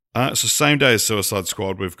 So same day as Suicide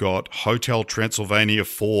Squad, we've got Hotel Transylvania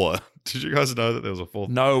 4. Did you guys know that there was a fourth?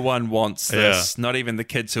 No one wants this. Yeah. Not even the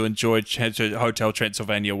kids who enjoyed Hotel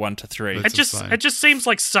Transylvania 1 to 3. It just seems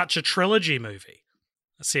like such a trilogy movie,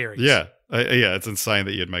 a series. Yeah, it's insane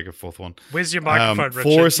that you'd make a fourth one. Where's your microphone,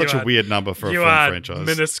 Richard? 4 is such a weird number for a film franchise. You are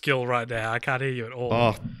minuscule right now. I can't hear you at all.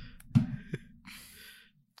 Oh.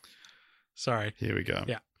 Sorry. Here we go.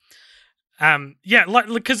 Yeah.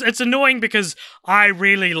 Because it's annoying because I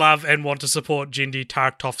really love and want to support Genndy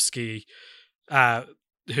Tartakovsky,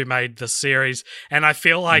 who made the series, and I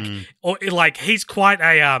feel like, he's quite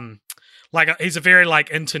he's a very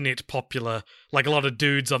internet popular. Like, a lot of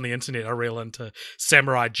dudes on the internet are real into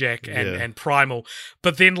Samurai Jack and Primal,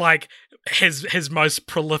 but then his most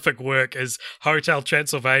prolific work is Hotel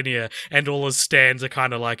Transylvania, and all his stands are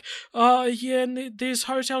kind of like, oh yeah, there's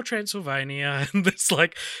Hotel Transylvania, and it's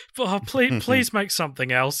like, oh, please make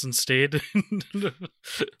something else instead.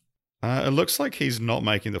 It looks like he's not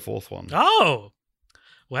making the fourth one. Oh,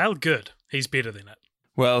 well, good. He's better than it.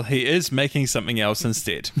 Well, he is making something else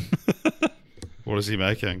instead. What is he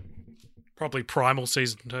making? Probably Primal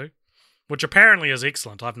Season 2, which apparently is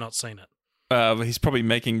excellent. I've not seen it. He's probably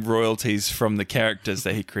making royalties from the characters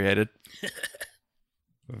that he created.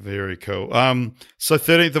 Very cool. So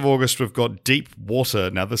 13th of August, we've got Deep Water.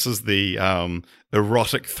 Now, this is the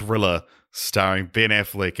erotic thriller starring Ben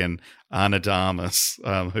Affleck and Ana de Armas,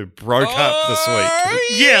 who broke up this week.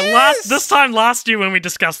 Yeah, this time last year when we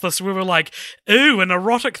discussed this, we were like, ooh, an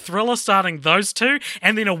erotic thriller starting those two,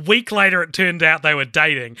 and then a week later it turned out they were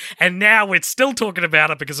dating, and now we're still talking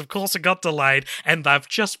about it because of course it got delayed, and they've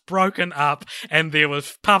just broken up, and there were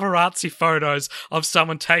paparazzi photos of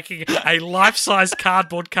someone taking a life-size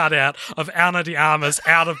cardboard cutout of Ana de Armas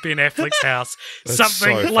out of Ben Affleck's house. That's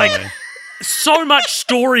something so like... funny. So much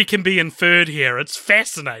story can be inferred here. It's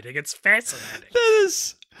fascinating. That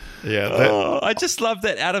is. Yeah. I just love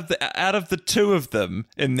that out of the two of them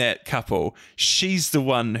in that couple, she's the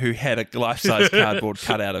one who had a life-size cardboard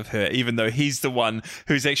cut out of her, even though he's the one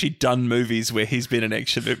who's actually done movies where he's been an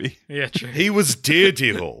action movie. Yeah, true. He was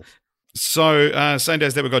Daredevil. So, same day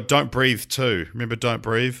as that, we've got Don't Breathe 2. Remember Don't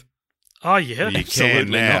Breathe? Oh, yeah. You Absolutely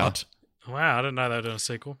can now. not. Wow, I didn't know they were doing a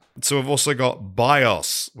sequel. So we've also got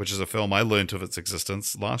BIOS, which is a film I learned of its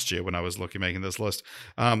existence last year when I was making this list.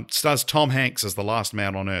 Stars Tom Hanks as the last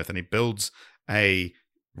man on Earth, and he builds a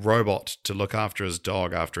robot to look after his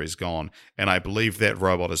dog after he's gone. And I believe that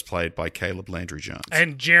robot is played by Caleb Landry Jones.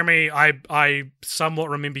 And Jeremy, I somewhat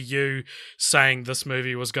remember you saying this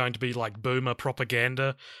movie was going to be like boomer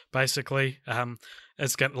propaganda, basically.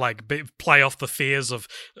 It's going to play off the fears of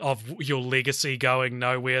your legacy going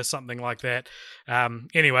nowhere, something like that.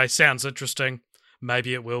 Anyway, sounds interesting.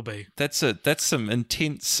 Maybe it will be. That's some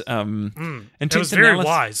intense intense it was very analysis.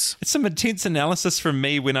 wise. It's some intense analysis from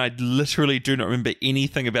me when I literally do not remember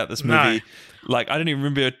anything about this movie. No. Like, I don't even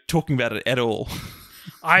remember talking about it at all.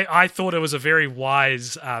 I thought it was a very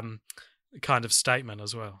wise kind of statement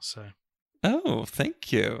as well. So, Oh,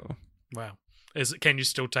 thank you. wow. Can you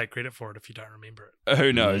still take credit for it if you don't remember it?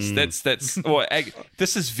 Who knows? That's well,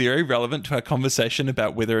 this is very relevant to our conversation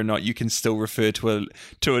about whether or not you can still refer to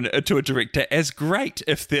a director as great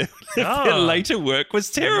if their later work was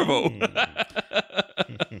terrible.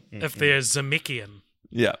 If they're Zemeckis.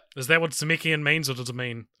 Yeah. Is that what Zemeckis means, or does it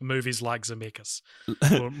mean movies like Zemeckis?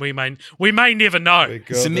 Well, we may never know. We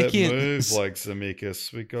got Zemeckis- that moves like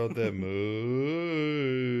Zemeckis. We got that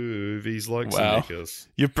movies like Zemeckis.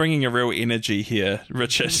 You're bringing a real energy here,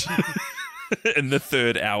 Richard. In the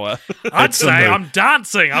third hour. I'd say I'm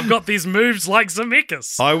dancing. I've got these moves like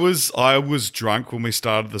Zemeckis. I was drunk when we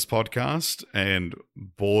started this podcast, and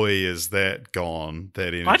boy, is that gone, that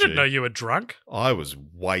energy. I didn't know you were drunk. I was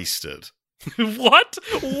wasted. What?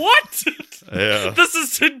 Yeah. This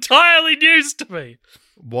is entirely news to me.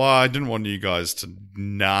 Why? I didn't want you guys to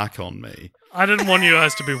narc on me. I didn't want you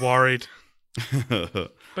guys to be worried.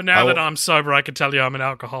 But now that I'm sober, I can tell you I'm an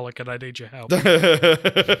alcoholic and I need your help. So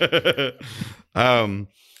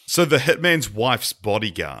the hitman's wife's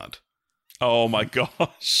bodyguard. Oh my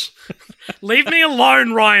gosh. Leave me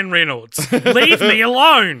alone, Ryan Reynolds. Leave me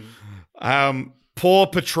alone. Paw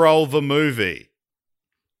Patrol the movie.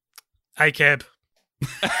 A-cab.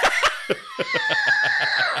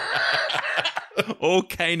 All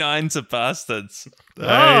canines are bastards.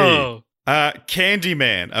 Oh.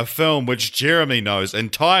 Candyman, a film which Jeremy knows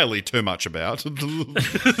entirely too much about.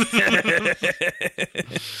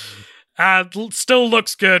 Still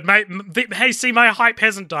looks good, mate. Hey, see, my hype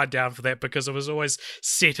hasn't died down for that because it was always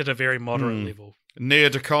set at a very moderate level. Nia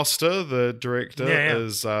DaCosta, the director, Yeah.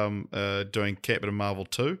 is doing Captain Marvel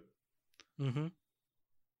 2. Mm-hmm.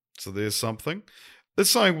 So there's something. There's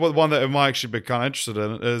something, one that I might actually be kind of interested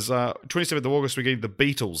in is 27th of August, we're getting The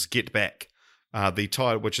Beatles Get Back. The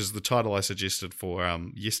title, which is the title I suggested for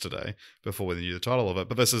yesterday before we knew the title of it.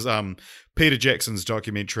 But this is Peter Jackson's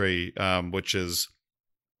documentary, which is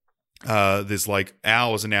there's like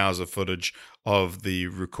hours and hours of footage of the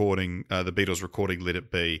recording, the Beatles recording "Let It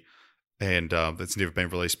Be," and that's never been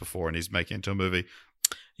released before, and he's making it into a movie.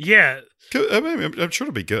 Yeah. I mean, I'm sure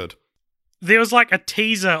it'll be good. There was like a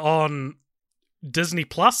teaser on Disney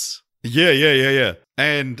Plus. Yeah.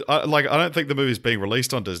 And I don't think the movie's being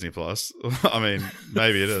released on Disney Plus. I mean,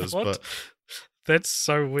 maybe it is, What? but That's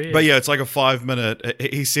so weird. yeah, it's like a 5-minute.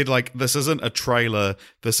 He said like this isn't a trailer,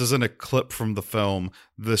 this isn't a clip from the film.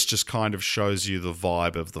 This just kind of shows you the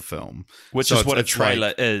vibe of the film, Which So is what a it's like-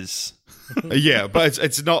 trailer is. Yeah, but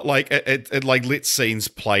it's not like it like lets scenes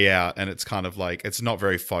play out, and it's kind of like it's not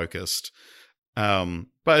very focused.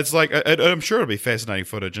 But it's like I'm sure it'll be fascinating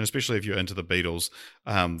footage, and especially if you're into the Beatles,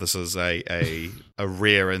 this is a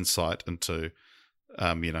rare insight into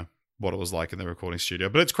what it was like in the recording studio.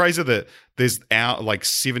 But it's crazy that there's like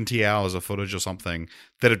 70 hours of footage or something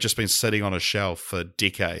that have just been sitting on a shelf for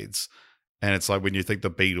decades, and it's like when you think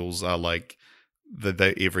the Beatles are like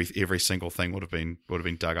every single thing would have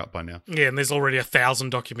been dug up by now. yeah, and there's already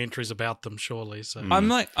 1,000 documentaries about them, surely. So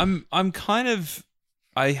I'm kind of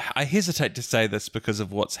I hesitate to say this because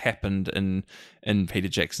of what's happened in Peter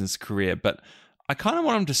Jackson's career, but I kind of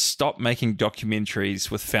want him to stop making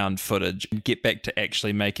documentaries with found footage and get back to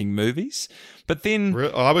actually making movies. But then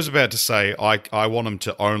I was about to say I want him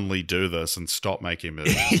to only do this and stop making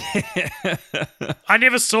movies. I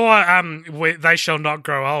never saw They Shall Not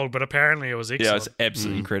Grow Old, but apparently it was excellent. yeah, it's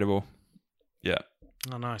absolutely incredible. Yeah.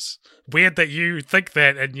 Oh, nice. Weird that you think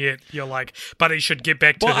that, and yet you're like, but he should get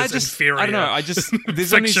back to his inferior. I don't know. I just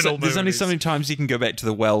there's only so fictional movies. many times you can go back to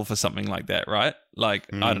the well for something like that, right? Like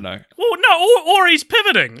I don't know. Well, no, or he's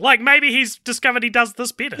pivoting. Like maybe he's discovered he does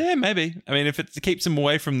this better. Yeah, maybe. I mean, if it keeps him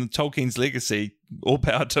away from Tolkien's legacy, all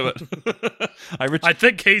power to it. I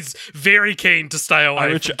think he's very keen to stay away. I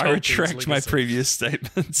from Tolkien's retract my legacy. previous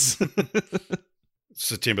statements.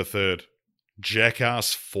 September 3rd,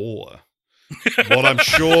 Jackass 4. what I'm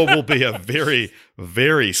sure will be a very,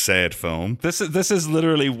 very sad film. This is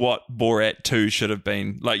literally what Borat 2 should have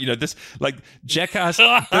been. Like, this, like Jackass,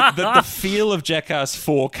 the feel of Jackass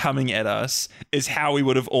 4 coming at us is how we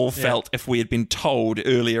would have all felt if we had been told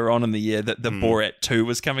earlier on in the year that the Borat 2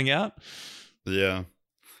 was coming out. Yeah.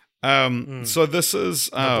 So this is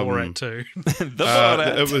The Borat 2. The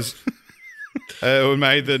Borat. It was. It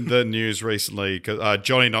made the news recently because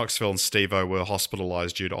Johnny Knoxville and Steve-O were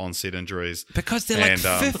hospitalized due to onset injuries. Because they're like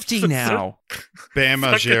 50 now. Bam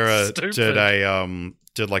Margera stupid.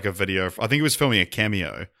 did like a video. I think he was filming a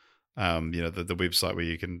Cameo, the website where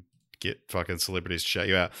you can get fucking celebrities to shout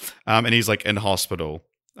you out. And he's like in hospital,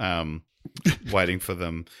 waiting for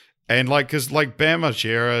them. And like, cause like Bam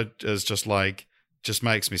Margera is just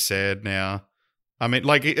makes me sad now. I mean,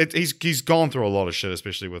 like he's gone through a lot of shit,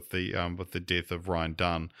 especially with the death of Ryan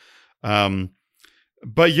Dunn.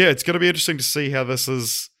 But yeah, it's going to be interesting to see how this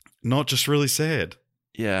is not just really sad.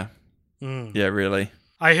 Yeah, yeah, really.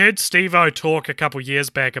 I heard Steve-O talk a couple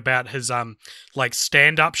years back about his like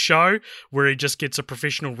stand-up show where he just gets a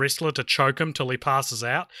professional wrestler to choke him till he passes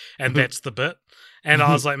out, and that's the bit. And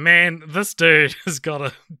I was like, man, this dude has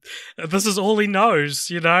got this is all he knows,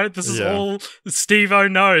 This is all Steve-O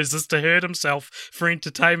knows, is to hurt himself for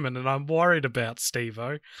entertainment, and I'm worried about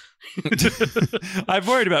Steve-O. I'm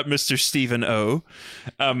worried about Mr. Stephen O.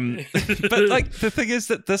 But like the thing is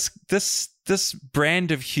that this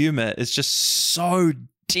brand of humor is just so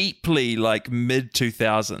deeply like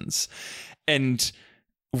mid-2000s, and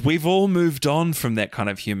we've all moved on from that kind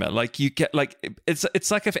of humor. Like you get like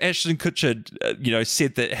it's like if Ashton Kutcher,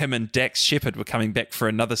 said that him and Dax Shepard were coming back for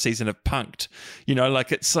another season of Punk'd.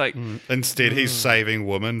 Like it's like instead he's saving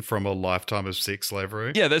women from a lifetime of sex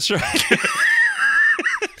slavery. Yeah, that's right.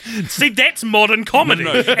 See, that's modern comedy.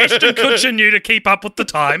 No. Ashton Kutcher knew to keep up with the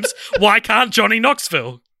times. Why can't Johnny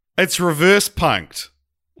Knoxville? It's reverse punked.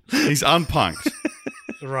 He's unpunked.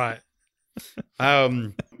 Right.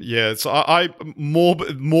 Yeah, so I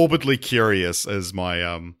morbidly curious is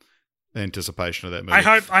my anticipation of that movie.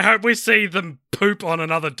 I hope we see them poop on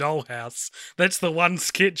another dollhouse. That's the one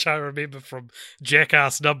sketch I remember from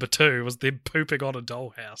Jackass number 2 was them pooping on a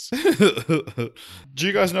dollhouse. Do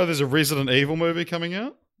you guys know there's a Resident Evil movie coming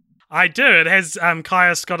out? I do. It has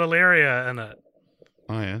Kaya Scodelario in it.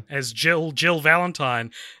 Oh yeah, as Jill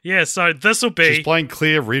Valentine. Yeah, so this will be. She's playing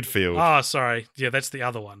Claire Redfield. Oh, sorry. Yeah, that's the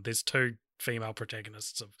other one. There's 2 female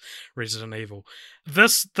protagonists of Resident Evil.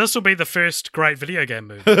 This will be the first great video game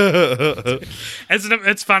movie. Isn't it?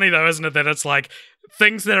 It's funny though, isn't it, that it's like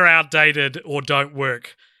things that are outdated or don't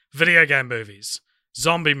work. Video game movies,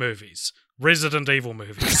 zombie movies, Resident Evil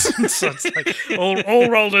movies. So it's like all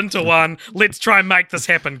rolled into one. Let's try and make this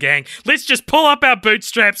happen, gang. Let's just pull up our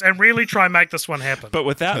bootstraps and really try and make this one happen. But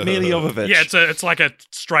without Mila Jovovich. Yeah, it's like a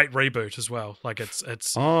straight reboot as well. Like it's.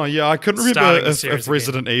 Oh yeah, I couldn't remember if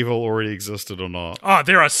Resident Evil already existed or not. Oh,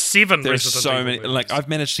 there are 7 There's Resident so Evil many. movies. Like I've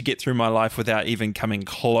managed to get through my life without even coming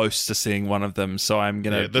close to seeing one of them. So I'm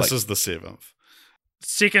gonna. Yeah, this is the 7th.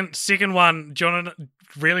 Second one, John,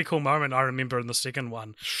 really cool moment I remember in the second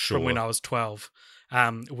one from when I was 12,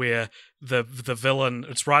 where the villain,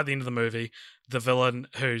 it's right at the end of the movie, the villain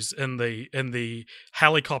who's in the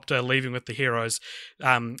helicopter leaving with the heroes,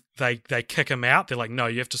 they kick him out. They're like, no,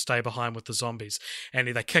 you have to stay behind with the zombies. And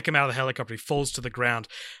they kick him out of the helicopter. He falls to the ground,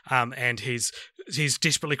 and he's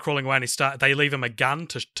desperately crawling away. And they leave him a gun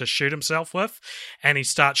to shoot himself with, and he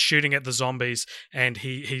starts shooting at the zombies. And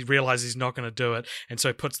he realizes he's not going to do it, and so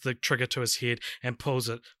he puts the trigger to his head and pulls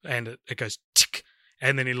it, and it goes tick.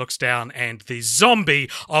 And then he looks down, and the zombie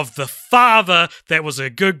of the father that was a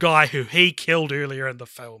good guy who he killed earlier in the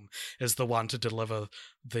film is the one to deliver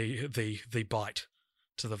the bite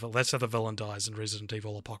to the villain. That's how the villain dies in Resident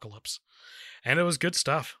Evil Apocalypse. And it was good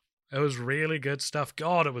stuff. It was really good stuff.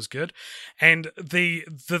 God, it was good. And the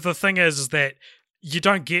thing is that you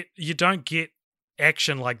don't get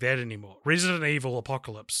action like that anymore. Resident Evil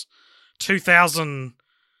Apocalypse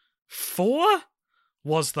 2004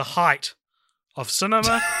 was the height of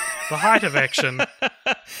cinema, the height of action,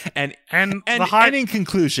 and the height. And in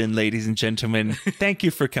conclusion, ladies and gentlemen, thank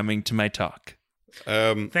you for coming to my talk.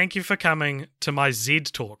 Thank you for coming to my Z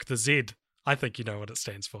talk. The Z, I think you know what it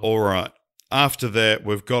stands for. All right. After that,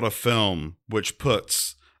 we've got a film which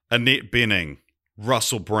puts Annette Bening,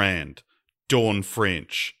 Russell Brand, Dawn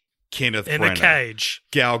French, Kenneth in Branagh, a cage,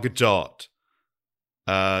 Gal Gadot,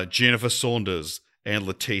 Jennifer Saunders, and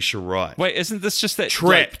Letitia Wright. Wait, isn't this just that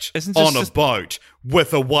trapped on a boat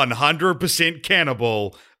with a 100%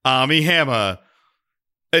 cannibal Armie Hammer?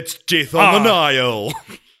 It's Death on the Nile.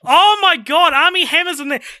 Oh my god, Armie Hammer's in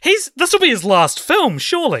there. This will be his last film,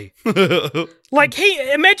 surely. Like,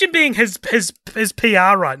 imagine being his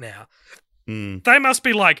PR right now. They must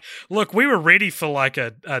be like, look, we were ready for like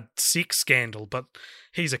a sex scandal, but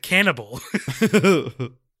he's a cannibal.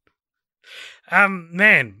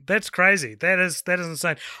 Man, that's crazy. That is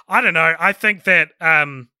insane. I don't know. I think that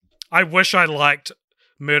I wish I liked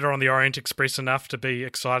Murder on the Orient Express enough to be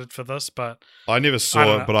excited for this, but I never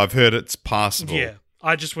saw it, but I've heard it's passable. Yeah,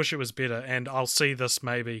 I just wish it was better, and I'll see this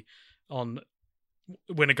maybe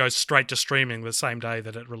when it goes straight to streaming the same day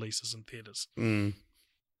that it releases in theaters.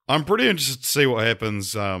 I'm pretty interested to see what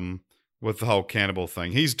happens with the whole cannibal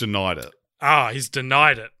thing. He's denied it. He's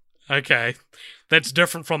denied it. Okay. That's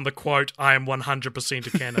different from the quote, I am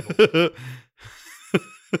 100% a cannibal.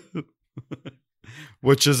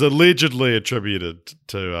 Which is allegedly attributed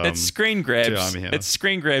to it's screen grabs. It's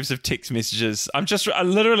screen grabs of text messages. I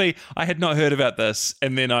had not heard about this,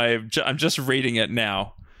 and then I'm just reading it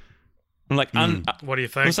now. I'm like, what do you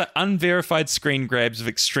think? It's like unverified screen grabs of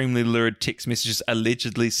extremely lurid text messages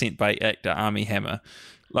allegedly sent by actor Armie Hammer.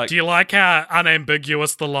 Like, do you like how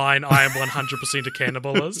unambiguous the line "I am 100% a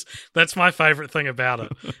cannibal" is? That's my favorite thing about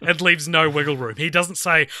it. It leaves no wiggle room. He doesn't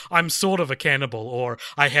say "I'm sort of a cannibal" or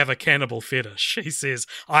 "I have a cannibal fetish." He says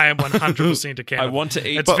 "I am 100% a cannibal." I want to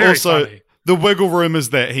eat. It's but very also, funny. the wiggle room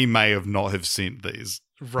is that he may have not have sent these.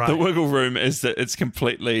 Right. The wiggle room is that it's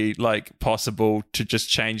completely like possible to just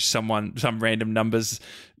change some random number's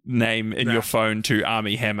name in your phone to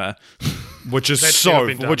Armie Hammer, which is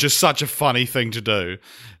such a funny thing to do.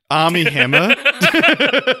 Armie Hammer.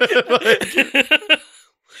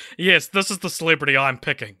 Yes, this is the celebrity I'm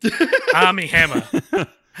picking. Armie Hammer.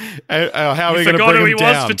 How are we going to bring him down? You forgot who he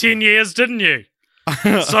was for 10 years, didn't you?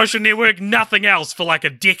 Social Network, nothing else for like a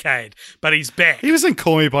decade, but he's back. He was in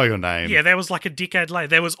Call Me By Your Name. Yeah, that was like a decade later.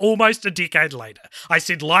 That was almost a decade later. I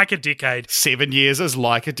said like a decade. 7 years is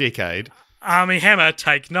like a decade. Armie Hammer,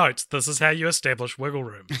 take notes. This is how you establish wiggle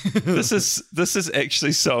room. This is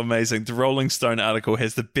actually so amazing. The Rolling Stone article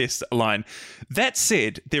has the best line. That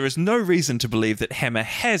said, there is no reason to believe that Hammer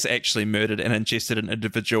has actually murdered and ingested an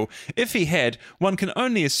individual. If he had, one can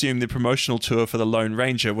only assume the promotional tour for the Lone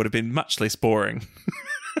Ranger would have been much less boring.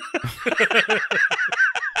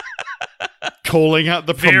 Calling out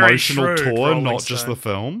the promotional Very true, tour, Rolling not just Stone. the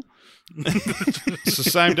film. So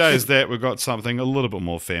same day as that, we've got something a little bit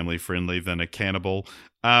more family friendly than a cannibal.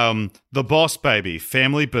 The Boss Baby,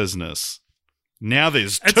 Family Business. Now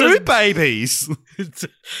there's two babies.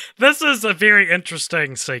 This is a very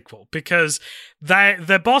interesting sequel because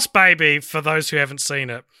the Boss Baby, for those who haven't seen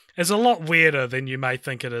it, is a lot weirder than you may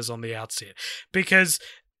think it is on the outset, because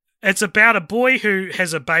it's about a boy who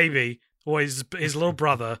has a baby, or his little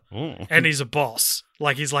brother, and he's a boss.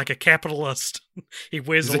 Like, he's like a capitalist. He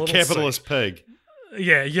wears He's a capitalist pig.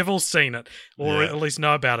 Yeah, you've all seen it, or at least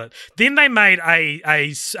know about it. Then they made a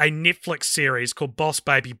Netflix series called Boss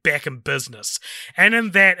Baby Back in Business. And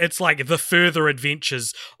in that, it's like the further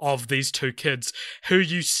adventures of these two kids who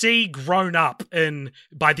you see grown up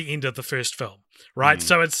by the end of the first film, right?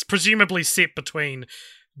 So it's presumably set between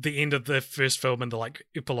the end of the first film and the like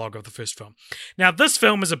epilogue of the first film. Now, this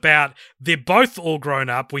film is about they're both all grown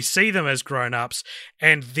up. We see them as grown ups,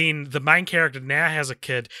 and then the main character now has a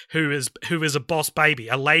kid who is a boss baby,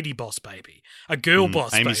 a lady boss baby, a girl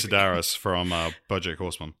boss Amy baby. Sedaris from BoJack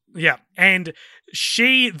Horseman. Yeah, and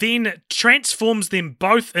she then transforms them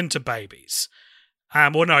both into babies.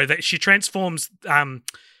 She transforms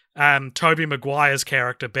Tobey Maguire's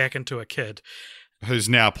character back into a kid, who's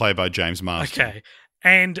now played by James Marsden. Okay.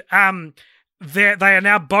 And they are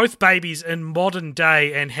now both babies in modern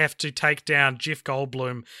day and have to take down Jeff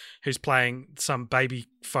Goldblum, who's playing some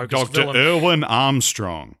baby-focused Dr. villain. Irwin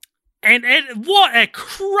Armstrong. And what a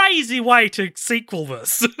crazy way to sequel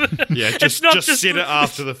this. Yeah, just set it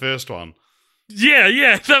after the first one.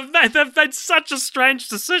 Yeah. They've made such a strange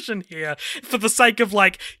decision here for the sake of,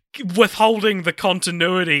 like, withholding the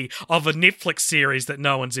continuity of a Netflix series that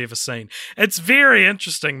no one's ever seen. It's very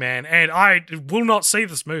interesting, man, and I will not see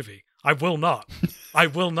this movie. I will not. I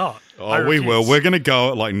will not. Oh, we will. We're going to go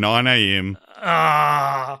at like 9 a.m.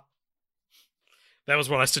 That was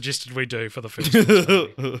what I suggested we do for the first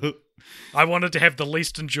movie. I wanted to have the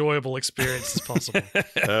least enjoyable experience as possible.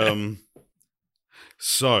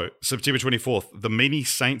 So, September 24th, The Many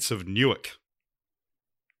Saints of Newark.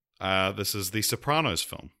 This is the Sopranos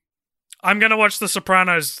film. I'm going to watch The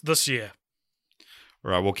Sopranos this year.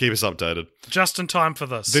 Right, well, keep us updated. Just in time for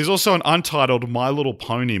this. There's also an untitled My Little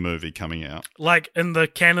Pony movie coming out. Like in the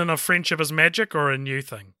canon of Friendship is Magic, or a new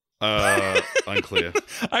thing? Unclear.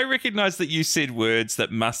 I recognize that you said words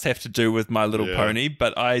that must have to do with My Little Pony,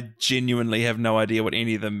 but I genuinely have no idea what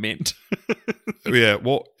any of them meant. Yeah,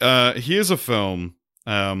 well, here's a film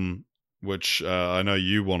which I know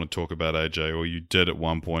you want to talk about, AJ, or you did at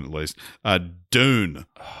one point at least. Dune.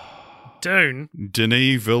 Dune?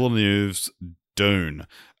 Denis Villeneuve's Dune.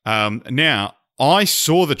 Now, I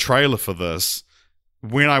saw the trailer for this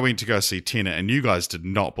when I went to go see Tenet, and you guys did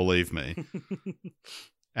not believe me.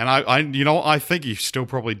 And I think you still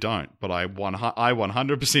probably don't, but I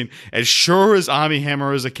 100%, as sure as Armie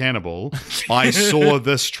Hammer is a cannibal, I saw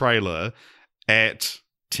this trailer at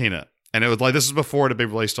Tenet. And it was like, this is before it had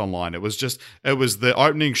been released online. It was the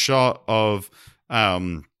opening shot of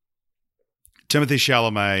Timothée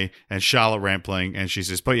Chalamet and Charlotte Rampling, and she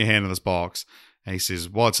says, put your hand in this box. And he says,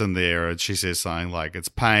 what's in there? And she says something like, it's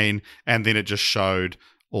pain. And then it just showed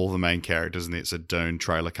all the main characters, and it's a Dune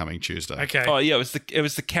trailer coming Tuesday. Okay. Oh yeah, it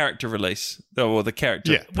was the character release, or the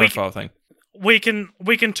character profile thing. We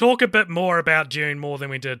can talk a bit more about Dune more than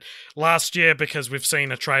we did last year because we've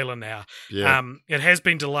seen a trailer now. Yeah. It has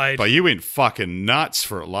been delayed. But you went fucking nuts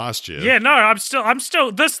for it last year. Yeah, no, I'm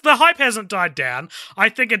still the hype hasn't died down. I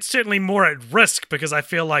think it's certainly more at risk because I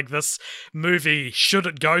feel like this movie, should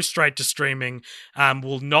it go straight to streaming,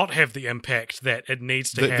 will not have the impact that it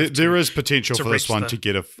needs to have. There is potential for this one to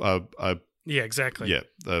get a yeah, exactly. yeah,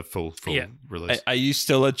 the full release. Are you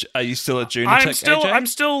still a Dune? I'm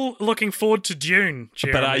still looking forward to Dune,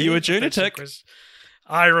 Jeremy. But are you a Dunatic?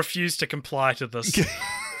 I refuse to comply to this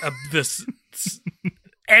this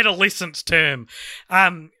adolescent term.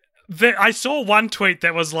 I saw one tweet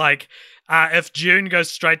that was like, if Dune goes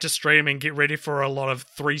straight to streaming, get ready for a lot of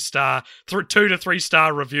 2 to 3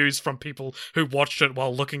 star reviews from people who watched it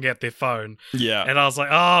while looking at their phone. Yeah. And I was like,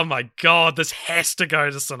 oh my God, this has to go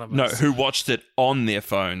to cinemas. No, who watched it on their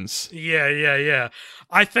phones. Yeah.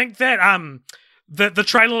 I think that the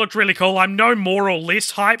trailer looked really cool. I'm no more or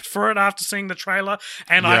less hyped for it after seeing the trailer.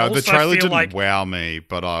 And I also the trailer feel didn't wow me,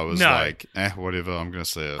 but I was like, whatever, I'm going to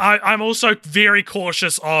see it. I'm also very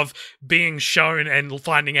cautious of being shown and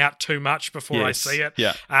finding out too much before I see it.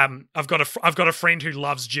 Yeah. I've got a friend who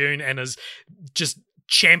loves Dune and is just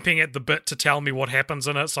champing at the bit to tell me what happens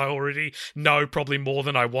in it, so I already know probably more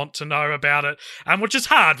than I want to know about it, which is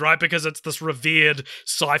hard, right? Because it's this revered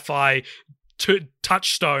sci-fi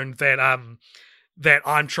touchstone that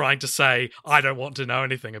I'm trying to say I don't want to know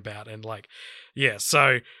anything about. And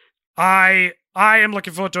so I am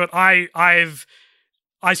looking forward to it.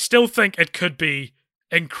 I still think it could be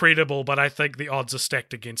incredible, but I think the odds are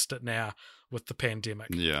stacked against it now with the pandemic.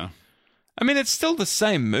 Yeah. I mean, it's still the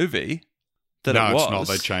same movie that it was. No, it's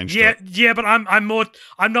not. They changed it. Yeah, but I'm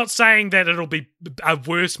not saying that it'll be a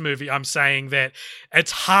worse movie. I'm saying that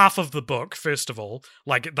it's half of the book, first of all.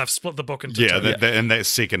 Like, they've split the book into two. And that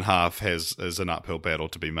second half is an uphill battle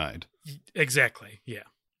to be made. Exactly, yeah.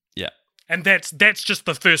 Yeah. And that's just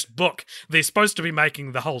the first book. They're supposed to be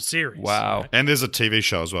making the whole series. Wow. And there's a TV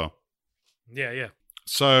show as well. Yeah.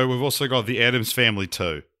 So we've also got The Addams Family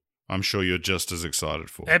 2. I'm sure you're just as excited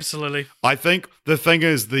for. Absolutely. I think the thing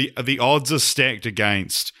is the odds are stacked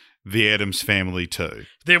against The Addams Family 2.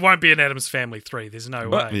 There won't be an Addams Family 3. There's no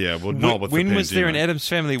way. Yeah, well, not with the When was there an pandemic. Addams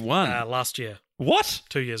Family 1? Last year. What?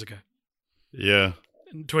 2 years ago. Yeah.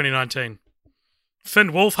 2019.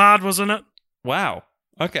 Finn Wolfhard was in it. Wow.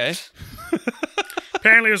 Okay.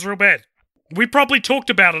 Apparently it was real bad. We probably talked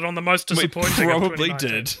about it on the most disappointing of Probably 2019.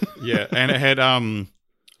 did. Yeah, and it had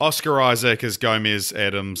Oscar Isaac as Gomez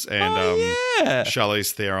Adams and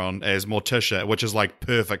Charlize Theron as Morticia, which is like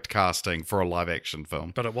perfect casting for a live-action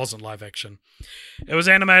film. But it wasn't live action. It was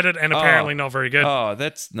animated and apparently not very good. Oh,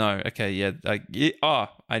 that's no. Okay, yeah.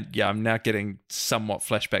 I'm now getting somewhat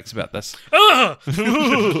flashbacks about this. Ugh!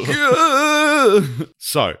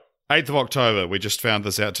 So, 8th of October, we just found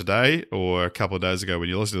this out today, or a couple of days ago when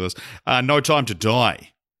you listen to this. No Time to Die.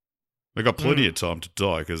 We got plenty of time to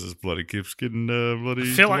die because this bloody keeps getting bloody. I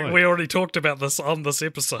feel like delayed. we already talked about this on this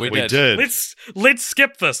episode. We We did. Let's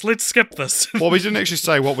skip this. Well, we didn't actually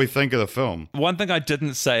say what we think of the film. One thing I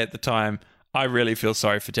didn't say at the time, I really feel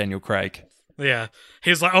sorry for Daniel Craig. Yeah.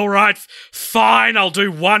 He's like, all right, fine, I'll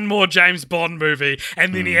do one more James Bond movie.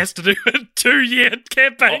 And then he has to do a 2-year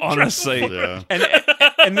campaign. Honestly. Yeah.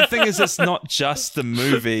 And the thing is, it's not just the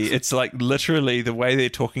movie. It's like literally the way they're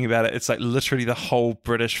talking about it. It's like literally the whole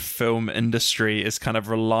British film industry is kind of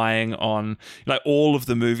relying on, like all of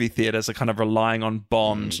the movie theaters are kind of relying on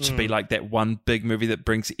Bond to be like that one big movie that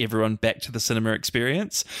brings everyone back to the cinema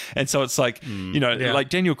experience. And so it's like, like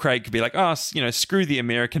Daniel Craig could be like, screw the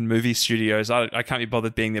American movie studios. goes, I can't be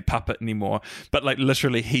bothered being their puppet anymore. But like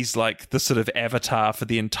literally, he's like the sort of avatar for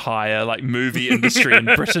the entire like movie industry in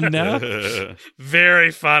Britain now.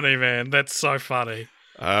 Very funny, man. That's so funny.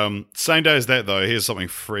 Same day as that, though, here's something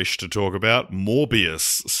fresh to talk about.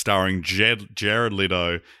 Morbius, starring Jared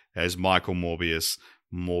Leto as Michael Morbius,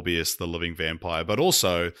 Morbius the living vampire, but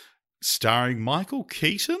also starring Michael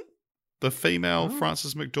Keaton, the female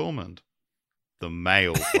Frances McDormand, the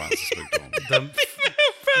male Frances McDormand.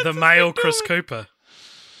 The male Chris Cooper.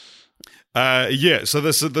 Yeah, so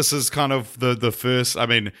this is kind of the first. I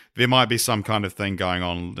mean, there might be some kind of thing going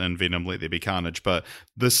on in Venom: Let There Be Carnage, but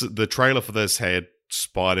the trailer for this had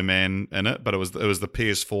Spider-Man in it, but it was the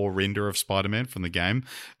PS4 render of Spider-Man from the game,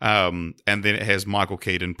 and then it has Michael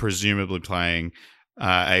Keaton presumably playing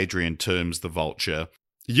Adrian Toomes, the Vulture.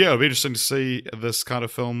 Yeah, it'll be interesting to see this kind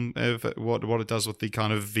of film, what it does with the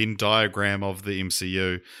kind of Venn diagram of the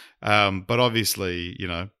MCU. But obviously, you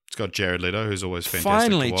know, it's got Jared Leto, who's always fantastic.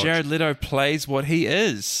 Finally, Jared Leto plays what he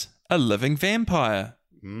is, a living vampire.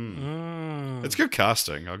 It's good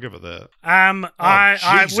casting, I'll give it that.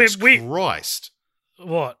 Jesus Christ.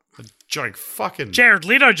 What? Fucking Jared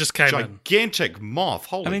Leto just came in. Gigantic moth.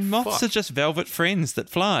 Holy moths fuck. are just velvet friends that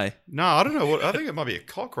fly. No, I don't know what. I think it might be a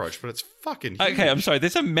cockroach, but it's fucking huge. Okay, I'm sorry.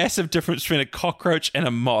 There's a massive difference between a cockroach and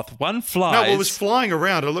a moth. One flies. No, it was flying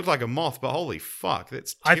around. It looked like a moth, but holy fuck,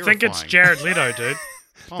 that's terrifying. I think it's Jared Leto, dude.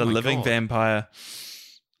 The living God. vampire.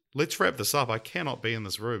 Let's wrap this up. I cannot be in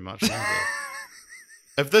this room much longer.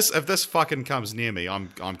 If this fucking comes near me, I'm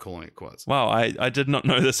calling it quits. Wow, I did not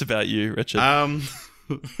know this about you, Richard.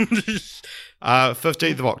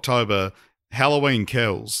 15th of October, Halloween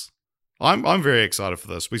Kills. I'm very excited for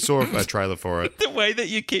this. We saw a trailer for it. The way that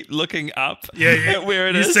you keep looking up at where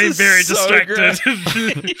it you is. You seem very so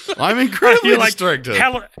distracted. I'm incredibly distracted.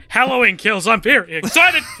 Halloween Kills. I'm very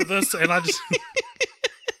excited for this, and I just.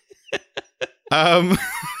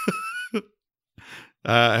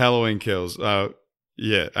 Halloween Kills.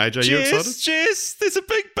 Yeah, AJ, you excited? Jess, there's a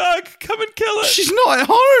big bug. Come and kill it. She's not at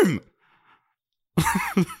home.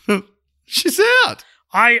 She's out.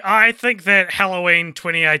 I think that Halloween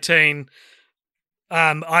 2018.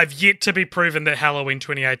 I've yet to be proven that Halloween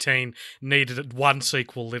 2018 needed one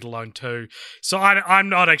sequel, let alone two. So I'm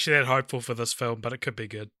not actually that hopeful for this film, but it could be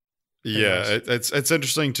good. Yeah, it's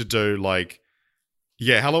interesting to do. Like,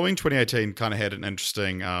 yeah, Halloween 2018 kind of had an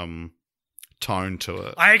interesting tone to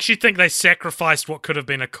it. I actually think they sacrificed what could have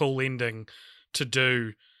been a cool ending to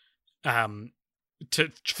do, for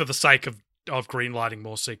the sake of greenlighting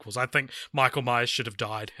more sequels. I think Michael Myers should have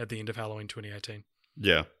died at the end of Halloween 2018.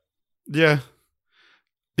 Yeah.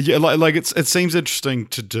 Like it seems interesting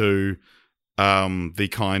to do the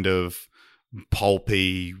kind of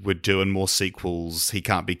pulpy, we're doing more sequels, he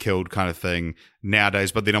can't be killed kind of thing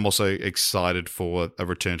nowadays, but then I'm also excited for a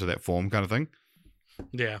return to that form kind of thing.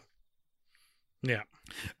 Yeah.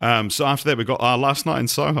 So after that we got Last Night in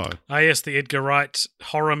Soho. Yes, the Edgar Wright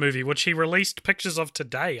horror movie, which he released pictures of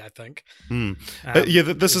today, I think.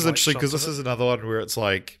 This is interesting because this is another one where it's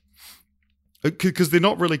like, because they're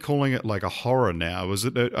not really calling it like a horror now.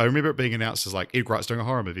 I remember it being announced as like Edgar Wright's doing a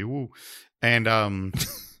horror movie. Woo. And I'm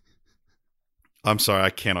sorry, I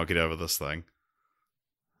cannot get over this thing.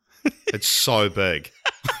 It's so big.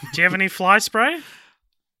 Do you have any fly spray?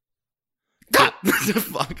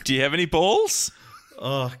 Fuck. Do you have any balls?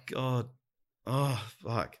 Oh God. Oh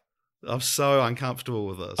fuck. I'm so uncomfortable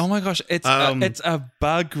with this. Oh my gosh, it's a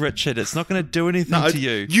bug, Richard. It's not going to do anything to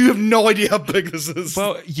you. You have no idea how big this is.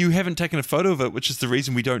 Well, you haven't taken a photo of it, which is the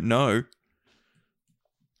reason we don't know.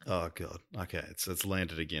 Oh God. Okay, it's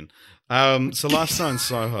landed again. So Last Night in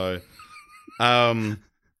Soho.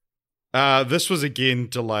 This was again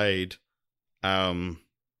delayed.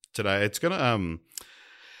 Today it's gonna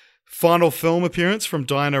final film appearance from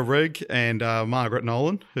Diana Rigg and Margaret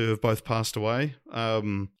Nolan, who have both passed away.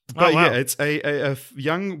 Yeah, it's a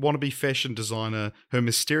young wannabe fashion designer who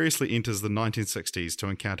mysteriously enters the 1960s to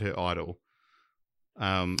encounter her idol.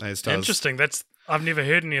 As does, interesting. I've never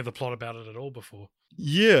heard any of the plot about it at all before.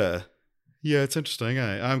 Yeah, it's interesting,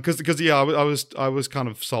 eh? Because I was kind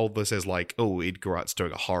of sold this as like, oh, Edgar Wright's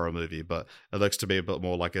doing a horror movie, but it looks to be a bit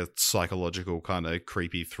more like a psychological kind of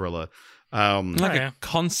creepy thriller. A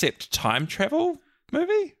concept time travel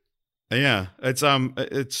movie? Yeah, it's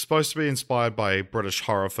supposed to be inspired by British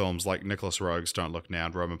horror films like Nicholas Roeg's Don't Look Now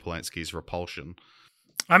and Roman Polanski's Repulsion.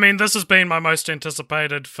 I mean, this has been my most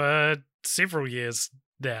anticipated for several years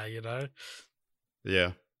now, you know?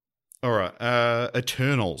 Yeah. All right,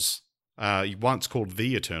 Eternals. Once called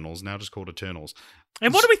The Eternals, now just called Eternals.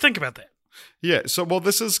 And what do we think about that? Yeah, so, well,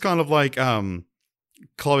 this is kind of like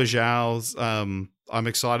Chloe Zhao's. I'm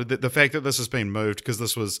excited that the fact that this has been moved, because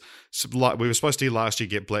this was like we were supposed to last year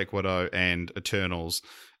get Black Widow and Eternals,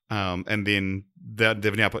 and then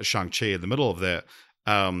they've now put Shang-Chi in the middle of that,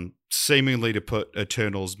 seemingly to put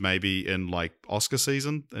Eternals maybe in like Oscar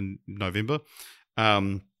season in November.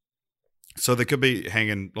 So they could be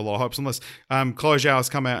hanging a lot of hopes on this. Chloe Zhao has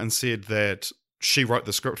come out and said that she wrote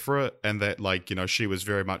the script for it, and that she was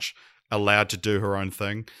very much allowed to do her own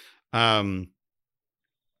thing. I'm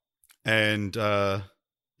excited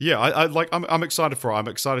for it. I'm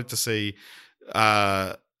excited to see.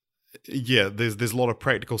 There's a lot of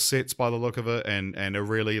practical sets by the look of it, and a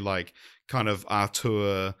really like kind of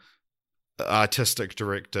artistic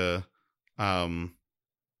director.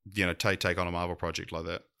 Take on a Marvel project like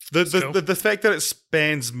that. The fact that it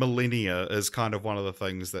spans millennia is kind of one of the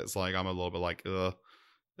things that's like I'm a little bit like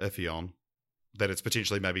iffy on. That it's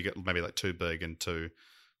potentially maybe like too big and too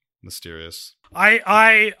mysterious.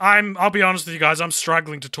 I'll be honest with you guys. I'm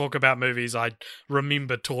struggling to talk about movies I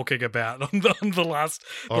remember talking about on the last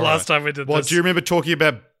time we did this. Do you remember talking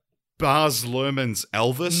about Baz Luhrmann's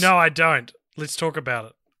Elvis? No, I don't. Let's talk about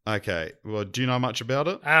it. Okay. Well, do you know much about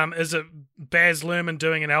it? Is it Baz Luhrmann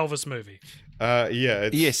doing an Elvis movie?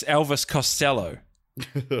 Yes, Elvis Costello.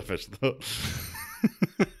 Very cool.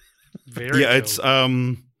 It's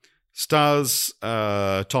stars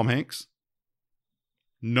Tom Hanks.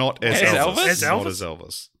 Not as Elvis. As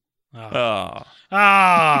Elvis? Not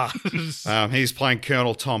as Elvis. He's playing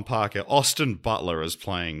Colonel Tom Parker. Austin Butler is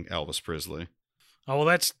playing Elvis Presley. Oh,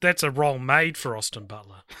 well, that's a role made for Austin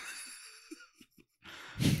Butler.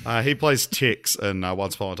 He plays Tex in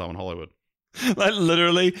Once Upon a Time in Hollywood. Like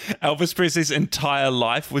literally, Elvis Presley's entire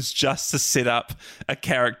life was just to set up a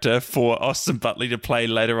character for Austin Butler to play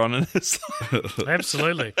later on in his life.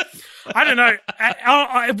 Absolutely. I don't know.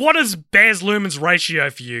 What is Baz Luhrmann's ratio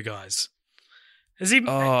for you guys? Is he?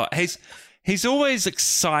 Oh, he's always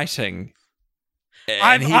exciting.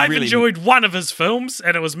 I've enjoyed one of his films,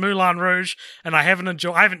 and it was Moulin Rouge. And I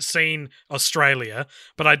haven't seen Australia,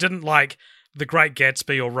 but I didn't like The Great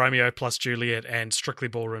Gatsby or Romeo plus Juliet, and Strictly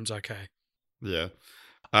Ballroom's okay. Yeah.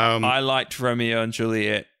 I liked Romeo and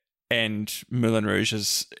Juliet, and Moulin Rouge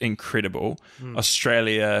is incredible.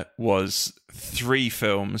 Australia was 3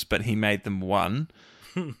 films, but he made them 1.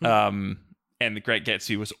 And The Great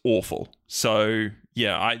Gatsby was awful. So,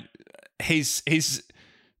 yeah, he's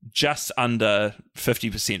just under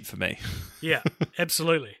 50% for me. Yeah,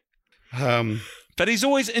 absolutely. But he's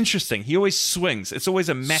always interesting. He always swings. It's always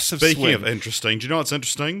a massive swing. Speaking of interesting, do you know what's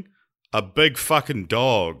interesting? A big fucking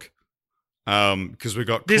dog. Because we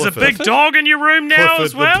got There's Clifford. a big dog in your room now Clifford,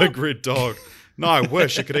 as well? the big red dog. No, I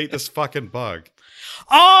wish I could eat this fucking bug.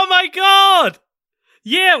 Oh my god!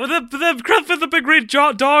 Yeah, the Clifford the Big Red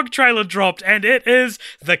Dog trailer dropped, and it is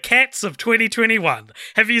the Cats of 2021.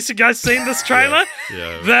 Have you guys seen this trailer?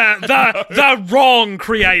 Yeah. The wrong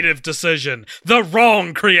creative decision. The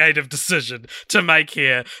wrong creative decision to make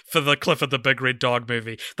here for the Clifford the Big Red Dog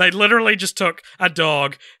movie. They literally just took a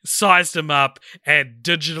dog, sized him up, and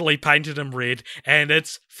digitally painted him red, and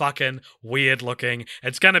it's fucking weird looking.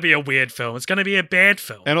 It's going to be a weird film. It's going to be a bad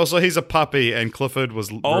film. And also, he's a puppy, and Clifford was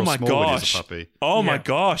real small when he was a puppy. Oh my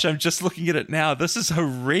gosh, I'm just looking at it now. This is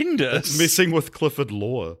horrendous. It's messing with Clifford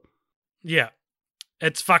lore. Yeah.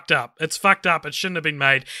 It's fucked up. It's fucked up. It shouldn't have been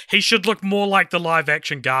made. He should look more like the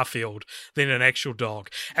live-action Garfield than an actual dog.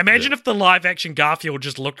 Imagine if the live-action Garfield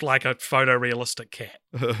just looked like a photorealistic cat.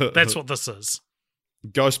 That's what this is.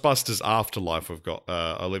 Ghostbusters Afterlife, we've got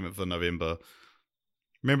 11th of November.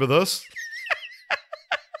 Remember this?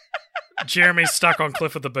 Jeremy's stuck on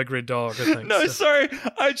Clifford the Big Red Dog, I think. No, sorry.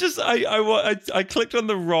 I clicked on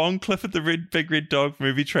the wrong Clifford the Big Red Dog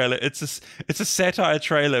movie trailer. It's a satire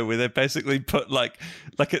trailer where they basically put like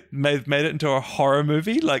it made it into a horror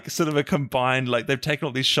movie, like sort of a combined, like they've taken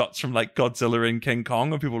all these shots from like Godzilla and King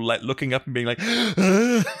Kong and people like looking up and being like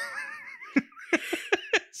it's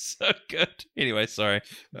so good. Anyway, sorry.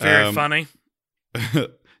 Very funny.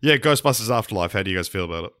 Yeah, Ghostbusters Afterlife. How do you guys feel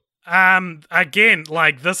about it? Again,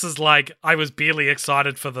 like this is like I was barely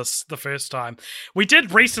excited for this the first time. We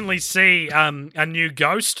did recently see a new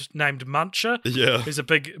ghost named Muncher. Yeah, who's a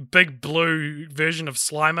big blue version of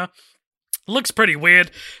Slimer. Looks pretty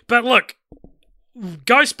weird, but look,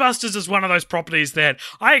 Ghostbusters is one of those properties that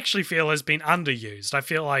I actually feel has been underused. I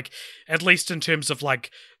feel like, at least in terms of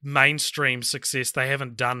like mainstream success, they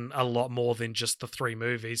haven't done a lot more than just the 3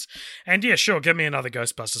 movies. And yeah, sure, give me another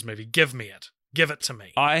Ghostbusters movie. Give me it. Give it to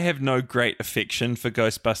me. I have no great affection for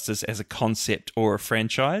Ghostbusters as a concept or a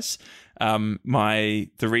franchise. The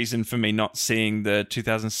reason for me not seeing the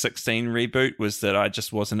 2016 reboot was that I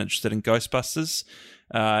just wasn't interested in Ghostbusters,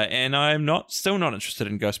 and I'm still not interested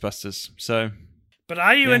in Ghostbusters. So, But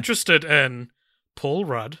are you interested in Paul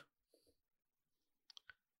Rudd?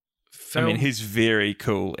 I mean, he's very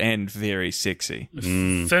cool and very sexy.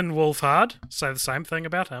 Finn Wolfhard. Say the same thing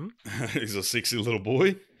about him. He's a sexy little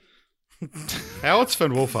boy. How old's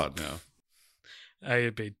Finn Wolfhard now?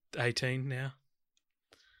 He'd be 18 now.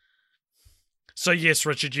 So yes,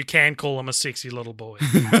 Richard, you can call him a sexy little boy.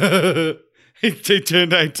 He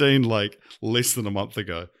turned 18 like less than a month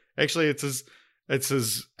ago. Actually, it's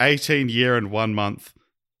his 18 year and 1 month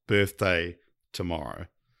birthday tomorrow.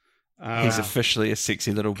 He's officially a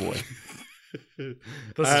sexy little boy. This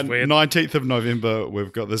is weird. 19th of November,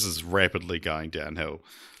 this is rapidly going downhill.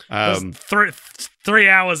 3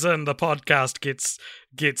 hours in, the podcast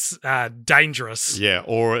gets dangerous. Yeah,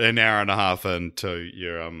 or an hour and a half into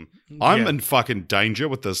your I'm in fucking danger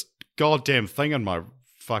with this goddamn thing in my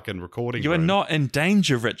fucking recording You are room. not in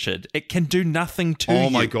danger, Richard. It can do nothing to you. Oh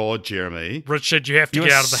my god, Jeremy. Richard, you have to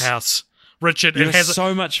get out of the house. Richard,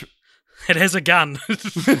 It has a gun.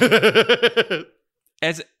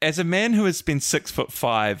 As a man who has been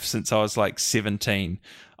 6'5" since I was like 17,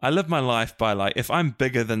 I live my life by like, if I'm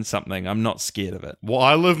bigger than something, I'm not scared of it. Well,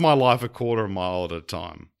 I live my life a quarter of a mile at a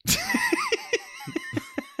time.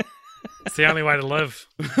 It's the only way to live.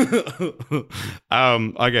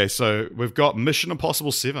 Okay, so we've got Mission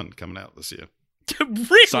Impossible 7 coming out this year.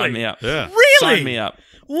 Really? Sign me up. Yeah. Really? Sign me up.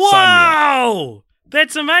 Wow!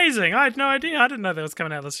 That's amazing. I had no idea. I didn't know that was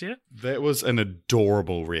coming out this year. That was an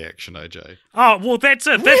adorable reaction, AJ. Oh, well, that's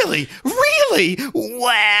it. Really?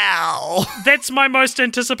 Wow. That's my most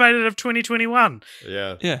anticipated of 2021.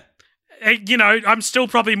 Yeah. Yeah. You know, I'm still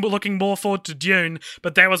probably looking more forward to Dune,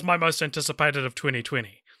 but that was my most anticipated of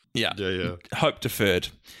 2020. Yeah. Yeah. Hope deferred.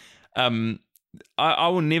 I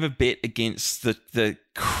will never bet against the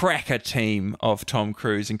cracker team of Tom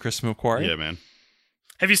Cruise and Chris McQuarrie. Yeah, man.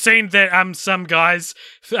 Have you seen that some guys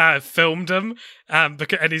filmed him and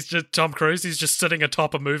he's just Tom Cruise, he's just sitting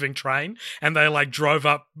atop a moving train and they like drove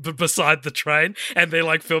up beside the train and they're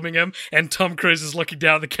like filming him and Tom Cruise is looking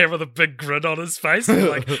down at the camera with a big grin on his face and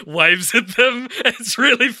like waves at them. It's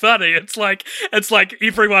really funny. It's like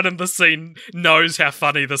everyone in the scene knows how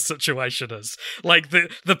funny this situation is. Like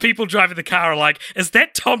the people driving the car are like, is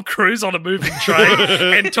that Tom Cruise on a moving train?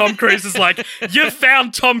 And Tom Cruise is like, you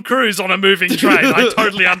found Tom Cruise on a moving train. I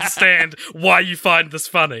totally understand why you find this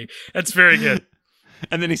funny. It's very good.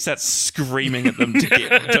 And then he starts screaming at them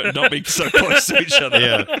to not be so close to each other.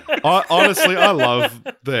 Yeah. Honestly, I love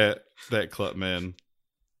that clip, man,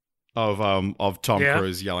 of Tom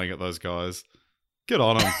Cruise yelling at those guys. Good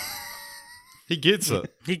on him. He gets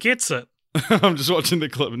it. He gets it. I'm just watching the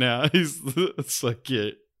clip now. It's so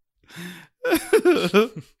cute.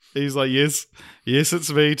 He's like, yes,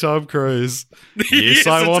 it's me, Tom Cruise. Yes,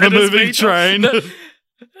 I want a moving train.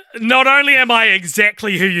 Not only am I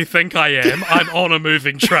exactly who you think I am, I'm on a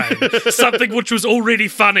moving train. Something which was already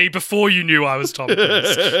funny before you knew I was Tom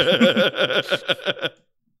Cruise.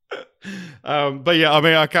 But yeah, I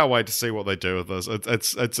mean, I can't wait to see what they do with this.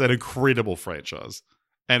 It's an incredible franchise,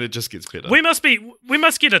 and it just gets better. We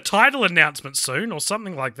must get a title announcement soon or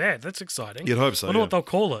something like that. That's exciting. You'd hope so. I wonder what they'll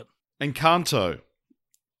call it. Encanto,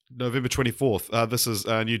 November 24th. This is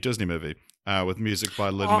a new Disney movie with music by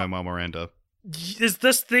Lin-Manuel Miranda. Is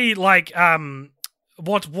this the like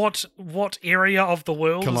what area of the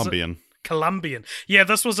world? Colombian. Colombian. Yeah,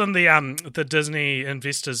 this was in the Disney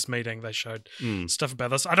investors meeting. They showed stuff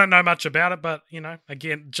about this. I don't know much about it, but you know,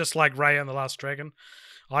 again, just like Raya and the Last Dragon,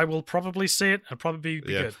 I will probably see it and probably be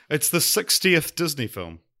good. It's the 60th Disney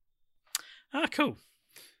film. Ah, cool.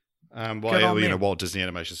 Walt Disney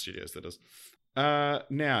Animation Studios, that is.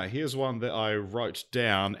 Now, here's one that I wrote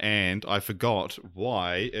down and I forgot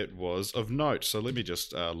why it was of note. So let me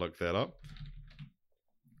just look that up.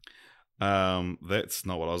 That's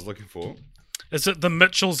not what I was looking for. Is it the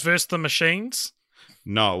Mitchells versus the Machines?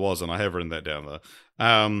 No, it wasn't. I have written that down there.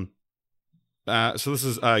 So this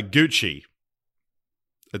is Gucci.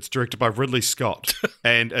 It's directed by Ridley Scott,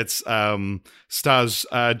 and it's stars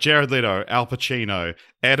Jared Leto, Al Pacino,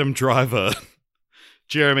 Adam Driver,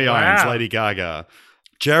 Jeremy Irons, Lady Gaga.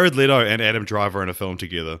 Jared Leto and Adam Driver in a film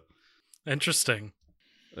together. Interesting.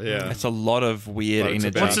 Yeah. It's a lot of weird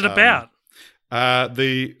energy. What's it about?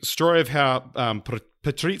 The story of how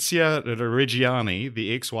Patrizia Reggiani,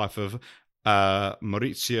 the ex-wife of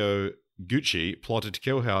Maurizio Gucci, plotted to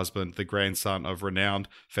kill her husband, the grandson of renowned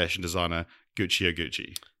fashion designer Guccio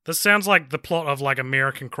Gucci. This sounds like the plot of like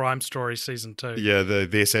American Crime Story season 2. Yeah,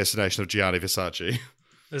 the assassination of Gianni Versace.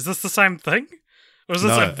 Is this the same thing? Or is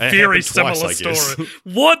this No, a it very happened twice, similar I guess. story?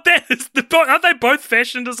 What? Aren't they both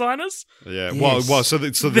fashion designers? Yeah, Yes. well, so the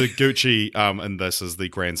Gucci and this is the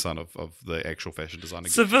grandson of the actual fashion designer.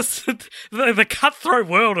 So this the cutthroat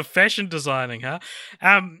world of fashion designing, huh?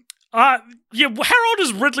 Yeah. How old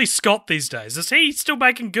is Ridley Scott these days? Is he still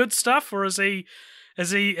making good stuff, or is he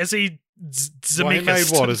Zemeckis? Well, he made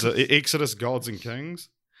what is it? Exodus, Gods and Kings.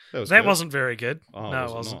 That good. wasn't very good. Oh, No,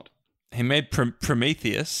 was it wasn't. not? He made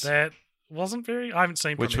Prometheus, That wasn't very. I haven't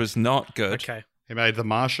seen. which Prometheus. was not good. Okay. He made The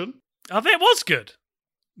Martian. Oh, that was good.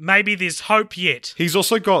 Maybe there's hope yet. He's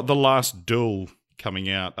also got The Last Duel coming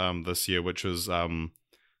out this year, which was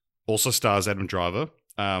also stars Adam Driver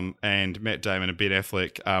and Matt Damon and Ben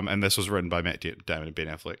Affleck. And this was written by Matt Damon and Ben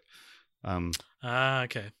Affleck.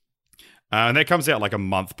 Okay. And that comes out like a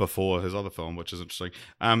month before his other film, which is interesting.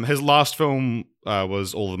 His last film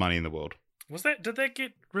was All the Money in the World. Did that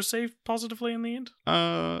get received positively in the end?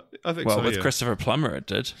 I think Well, so, with yeah. Christopher Plummer, it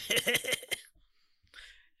did.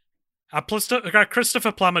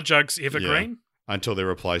 Christopher Plummer jokes evergreen. Until they're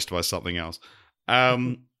replaced by something else.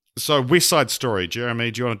 So West Side Story.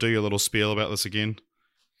 Jeremy, do you want to do your little spiel about this again?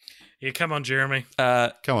 Yeah, come on, Jeremy.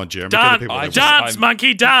 Come on, Jeremy. Give the people their Dance,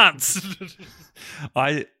 monkey, dance.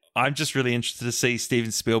 I'm just really interested to see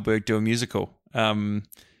Steven Spielberg do a musical,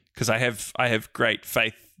 because I have great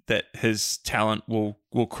faith that his talent will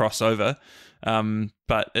cross over,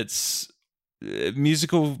 but it's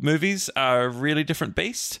musical movies are a really different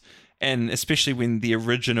beast, and especially when the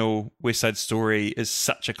original West Side Story is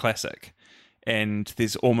such a classic. And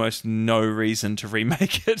there's almost no reason to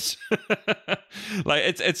remake it. Like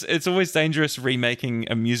it's always dangerous remaking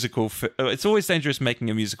a musical. It's always dangerous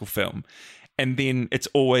making a musical film, and then it's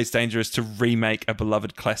always dangerous to remake a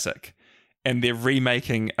beloved classic. And they're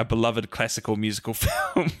remaking a beloved classical musical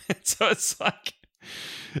film. So it's like,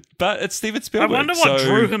 but it's Steven I Spielberg. wonder what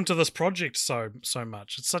drew him to this project so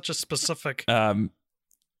much. It's such a specific.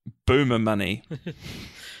 Boomer money.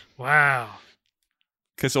 Wow.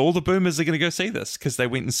 Because all the boomers are going to go see this because they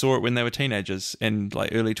went and saw it when they were teenagers and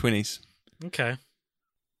like early 20s. Okay.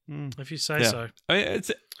 If you say Yeah. so. I mean,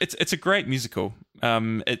 it's a great musical.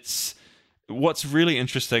 It's what's really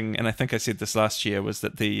interesting, and I think I said this last year, was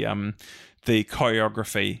that the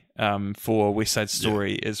choreography for West Side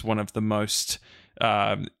Story is one of the most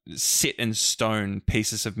set in stone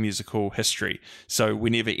pieces of musical history. So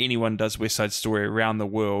whenever anyone does West Side Story around the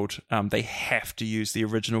world, they have to use the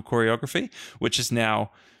original choreography, which is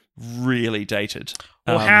now really dated.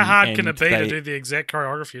 Well, how hard can and it be to they- do the exact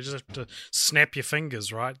choreography? You just have to snap your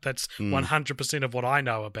fingers, right? That's 100% of what I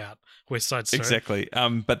know about West Side Story. Exactly.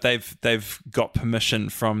 But they've got permission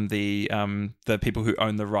from the people who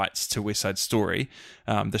own the rights to West Side Story,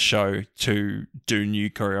 the show, to do new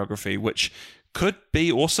choreography, which could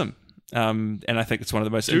be awesome. And I think it's one of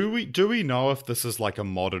the most. Do we know if this is like a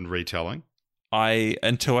modern retelling?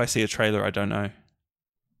 Until I see a trailer, I don't know.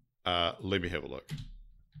 Let me have a look.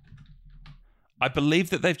 I believe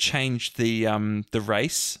that they've changed the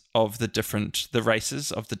races of the different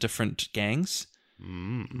gangs.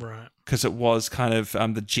 Right. Because it was kind of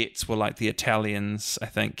the Jets were like the Italians, I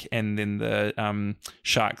think, and then the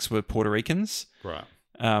Sharks were Puerto Ricans, Right.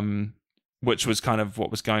 which was kind of what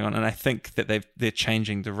was going on. And I think that they're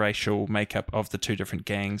changing the racial makeup of the two different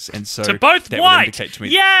gangs, and so To both that white. would indicate to me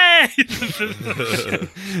Yay!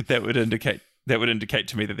 that would indicate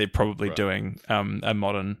to me that they're probably Right. doing a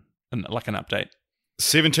modern, like an update.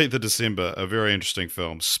 17th of December, a very interesting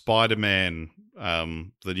film. Spider-Man,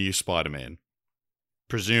 the new Spider-Man,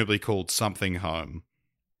 presumably called Something Home.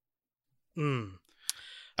 Mm.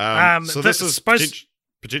 So this this is supposed-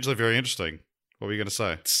 potentially very interesting. What were you going to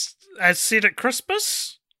say? As said at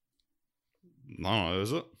Christmas? No,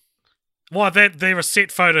 is it? Well, there are set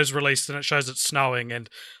photos released and it shows it snowing and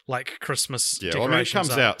like Christmas Yeah, decorations. well, I mean, it comes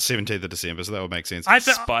up. out 17th of December, so that would make sense.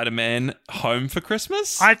 Spider-Man Home for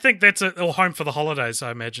Christmas? I think that's or home for the holidays.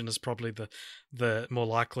 I imagine is probably the more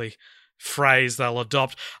likely phrase they'll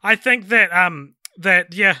adopt. I think that I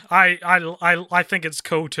think it's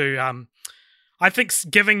cool to I think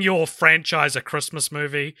giving your franchise a Christmas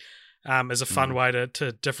movie is a fun way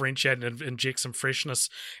to differentiate and inject some freshness.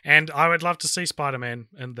 And I would love to see Spider-Man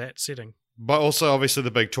in that setting. But also, obviously, the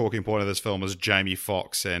big talking point of this film is Jamie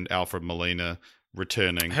Foxx and Alfred Molina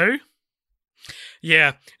returning. Who?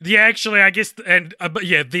 Yeah. Actually, I guess, and but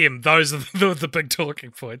yeah, them. Those are the big talking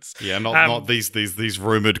points. Yeah, not these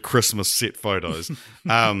rumored Christmas set photos.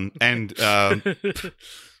 Oh,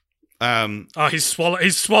 he's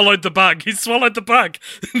swallowed the bug. He's swallowed the bug.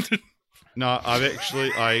 No, I've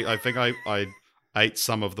actually, I think I ate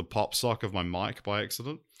some of the pop sock of my mic by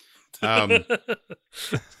accident. How did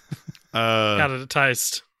it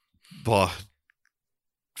taste? Oh,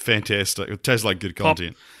 fantastic. It tastes like good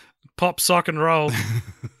content. Pop, sock, and roll.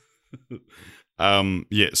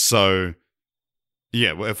 So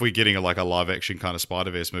if we're getting a live action kind of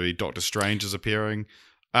Spider-Verse movie, Doctor Strange is appearing.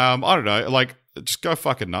 I don't know, just go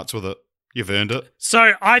fucking nuts with it. You've earned it.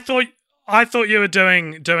 So I thought you were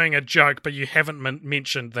doing a joke, but you haven't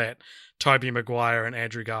mentioned that Tobey Maguire and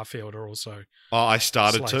Andrew Garfield are also. Oh, I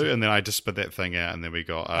started slated. to, and then I just spit that thing out, and then we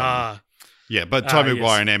got. But Tobey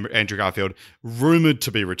Maguire and Andrew Garfield rumored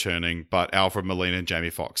to be returning, but Alfred Molina and Jamie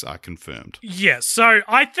Foxx are confirmed. Yeah, so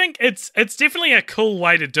I think it's definitely a cool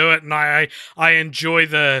way to do it, and I enjoy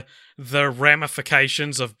the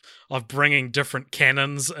ramifications of bringing different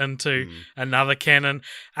canons into another canon.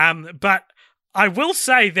 But I will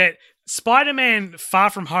say that Spider-Man Far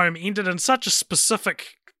From Home ended in such a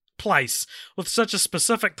specific place with such a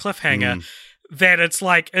specific cliffhanger that it's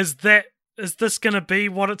like, is this going to be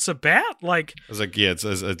what it's about?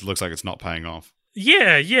 It looks like it's not paying off.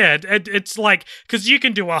 Yeah. It's like, because you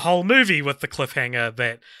can do a whole movie with the cliffhanger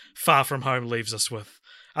that Far From Home leaves us with.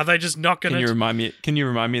 Are they just not going to? Can you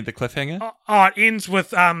remind me of the cliffhanger? It ends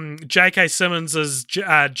with J.K. Simmons as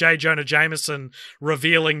J. Jonah Jameson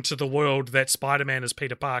revealing to the world that Spider-Man is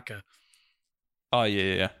Peter Parker. Oh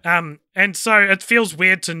yeah. And so it feels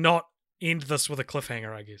weird to not end this with a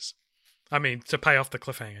cliffhanger, I guess. I mean, to pay off the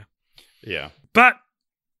cliffhanger. Yeah. But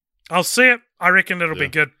I'll see it. I reckon it'll be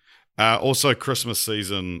good. Also, Christmas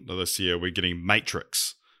season this year, we're getting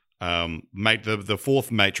Matrix. The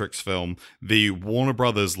fourth Matrix film, the Warner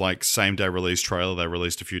Brothers same-day release trailer they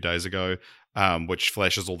released a few days ago, which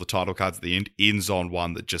flashes all the title cards at the end, ends on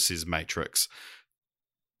one that just says Matrix.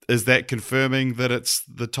 Is that confirming that it's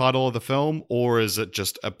the title of the film, or is it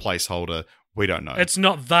just a placeholder? We don't know. It's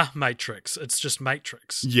not The Matrix. It's just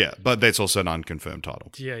Matrix. Yeah, but that's also an unconfirmed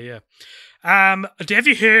title. Yeah.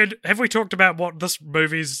 Have we talked about what this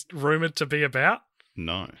movie's rumored to be about?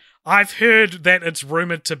 No. I've heard that it's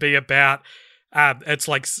rumored to be about, it's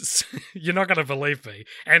like, you're not going to believe me,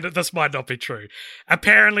 and this might not be true.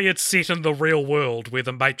 Apparently it's set in the real world where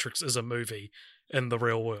The Matrix is a movie in the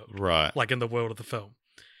real world. Right. Like in the world of the film.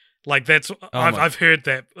 I've heard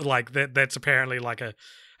that, that's apparently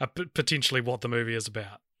a potentially what the movie is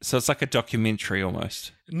about. So it's like a documentary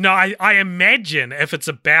almost. No, I imagine if it's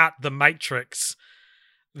about The Matrix,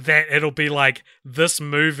 that it'll be like this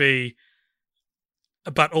movie,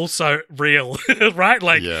 but also real, right?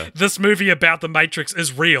 This movie about The Matrix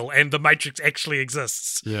is real, and The Matrix actually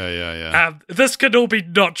exists. Yeah. This could all be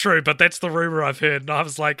not true, but that's the rumor I've heard. And I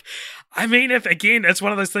was like, I mean, it's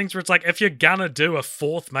one of those things where it's like, if you're gonna do a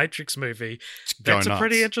fourth Matrix movie, that's a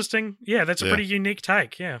pretty interesting, that's a pretty unique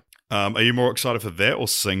take, yeah. Are you more excited for that or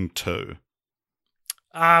Sing 2?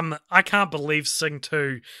 I can't believe Sing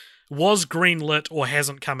 2 was greenlit or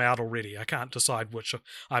hasn't come out already. I can't decide which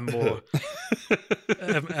I'm more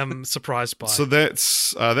surprised by. So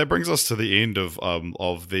that brings us to the end of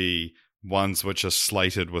the ones which are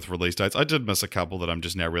slated with release dates. I did miss a couple that I'm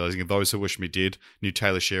just now realizing. Those Who Wish Me Dead, new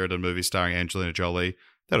Taylor Sheridan movie starring Angelina Jolie.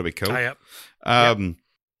 That'll be cool. Yep.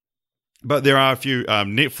 But there are a few.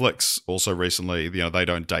 Netflix also recently, they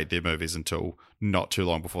don't date their movies until not too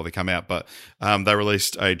long before they come out. But they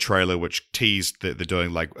released a trailer which teased that they're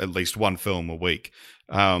doing at least one film a week.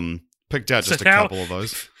 Picked out just a couple of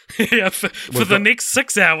those. Yeah, for the next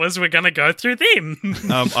 6 hours, we're going to go through them.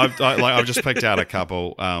 I've just picked out a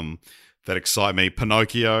couple that excite me.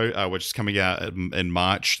 Pinocchio, which is coming out in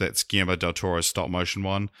March. That's Guillermo del Toro's stop motion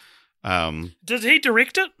one. Did he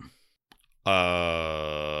direct it?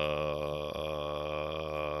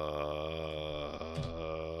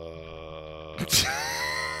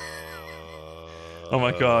 Oh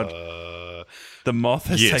my god. The moth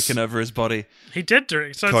has taken over his body. He did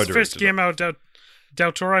direct. So it's the first Guillermo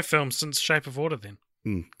del Toro film since Shape of Water then.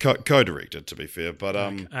 Co-directed, to be fair. But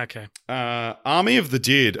okay. Army of the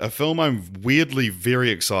Dead, a film I'm weirdly very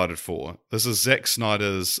excited for. This is Zack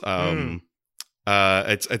Snyder's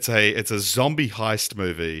it's a zombie heist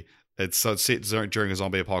movie. It's set during a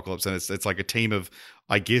zombie apocalypse, and it's like a team of,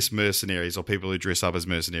 I guess, mercenaries or people who dress up as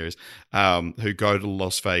mercenaries who go to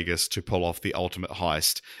Las Vegas to pull off the ultimate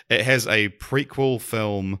heist. It has a prequel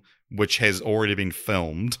film which has already been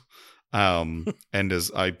filmed and is,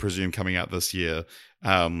 I presume, coming out this year.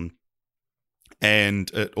 And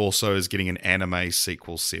it also is getting an anime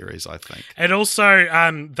sequel series, I think. And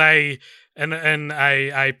also, they... In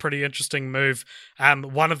a pretty interesting move,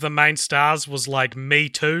 one of the main stars was Me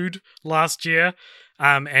Too'd last year,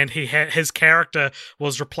 and his character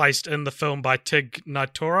was replaced in the film by Tig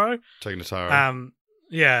Notaro.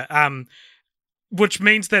 which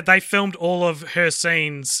means that they filmed all of her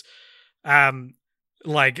scenes.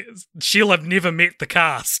 Like she'll have never met the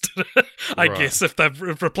cast, I guess, if they've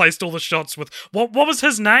replaced all the shots with what was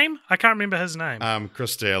his name? I can't remember his name.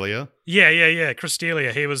 Chris D'Elia. Yeah. Chris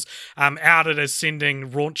D'Elia. He was outed as sending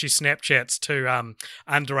raunchy Snapchats to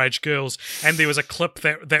underage girls, and there was a clip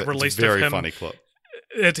that released of him. Very funny clip.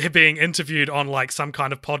 It being interviewed on like some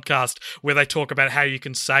kind of podcast where they talk about how you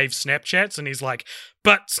can save Snapchats, and he's like,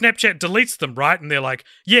 but Snapchat deletes them, right? And they're like,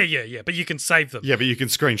 yeah, but you can save them. Yeah, but you can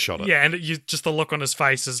screenshot it. Yeah, and just the look on his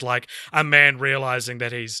face is like a man realizing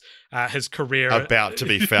that he's his career about to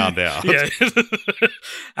be found out. Yeah.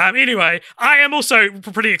 Anyway, I am also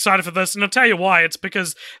pretty excited for this, and I'll tell you why. It's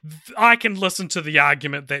because I can listen to the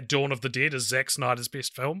argument that Dawn of the Dead is Zack Snyder's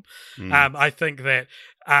best film. I think that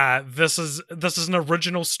this is an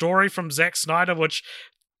original story from Zack Snyder, which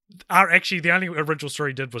actually the only original story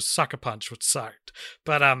he did was Sucker Punch, which sucked.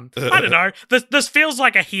 But I don't know. This feels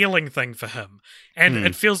like a healing thing for him, and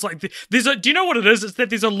it feels like there's a. Do you know what it is? It's that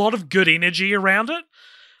there's a lot of good energy around it.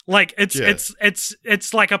 Like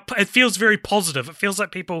it's like it feels very positive. It feels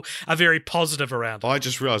like people are very positive around it. I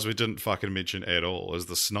just realized we didn't fucking mention at all is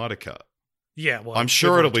the Snyder Cut. Yeah, well, I'm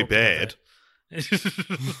sure it'll be bad.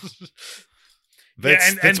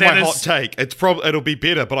 That's my hot take. It'll be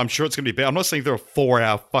better, but I'm sure it's going to be bad. I'm not saying they're a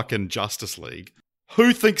 4-hour fucking Justice League.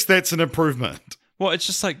 Who thinks that's an improvement? Well, it's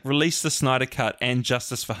just like release the Snyder Cut and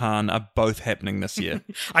Justice for Han are both happening this year.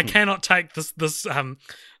 I cannot take this.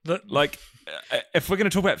 Like, if we're going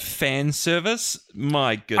to talk about fan service,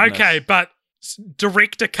 my goodness. Okay, but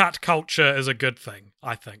director cut culture is a good thing,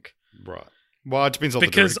 I think. Right. Well, it depends on the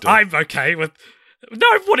director. Because I'm okay with.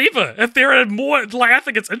 No, whatever. If there are more, like, I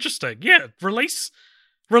think it's interesting. Yeah, release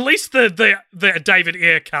the David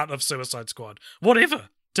Ayer cut of Suicide Squad. Whatever,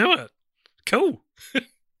 do it. Cool.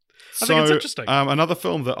 I think it's interesting. Another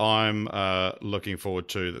film that I'm looking forward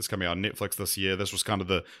to that's coming out on Netflix this year. This was kind of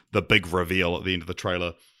the big reveal at the end of the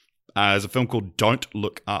trailer. Is a film called Don't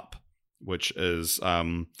Look Up, which is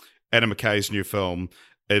Adam McKay's new film.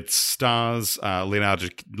 It stars Leonardo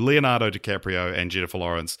DiCaprio and Jennifer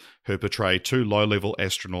Lawrence, who portray two low-level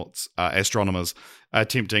astronomers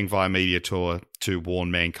attempting via media tour to warn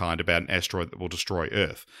mankind about an asteroid that will destroy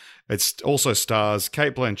Earth. It also stars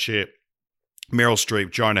Cate Blanchett, Meryl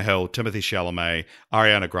Streep, Jonah Hill, Timothée Chalamet,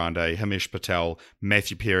 Ariana Grande, Himesh Patel,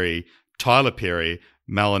 Matthew Perry, Tyler Perry,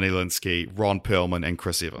 Melanie Linsky, Ron Perlman, and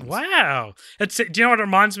Chris Evans. Wow. Do you know what it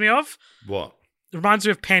reminds me of? What? It reminds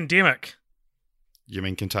me of Pandemic. You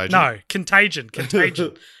mean Contagion? No, Contagion.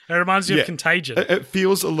 It reminds me of Contagion. It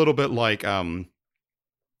feels a little bit like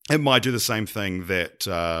it might do the same thing that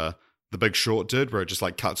The Big Short did, where it just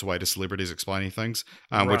like cuts away to celebrities explaining things,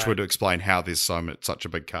 which would explain how there's such a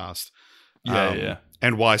big cast. Yeah.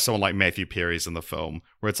 And why someone like Matthew Perry's in the film,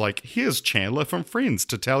 where it's like, here's Chandler from Friends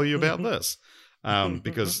to tell you about this.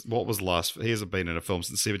 Because what was the last? He hasn't been in a film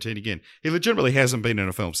since 17 Again. He legitimately hasn't been in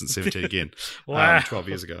a film since 17 Again. Wow. 12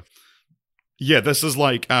 years ago. Yeah, this is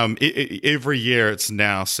like every year it's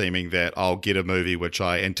now seeming that I'll get a movie which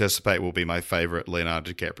I anticipate will be my favorite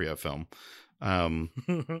Leonardo DiCaprio film.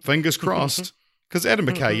 Fingers crossed. Because Adam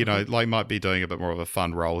McKay, like might be doing a bit more of a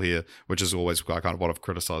fun role here, which is always kind of what I've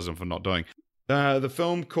criticized him for not doing. The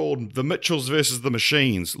film called The Mitchells vs. the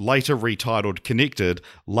Machines, later retitled Connected,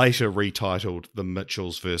 later retitled The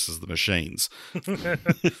Mitchells vs. the Machines.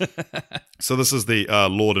 So this is the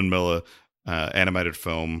Lord and Miller animated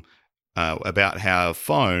film about how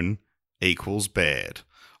phone equals bad.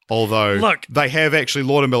 Although Look, they have actually,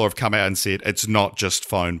 Lord and Miller have come out and said it's not just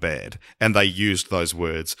phone bad. And they used those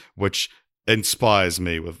words, which inspires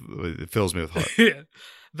me it fills me with hope. Yeah.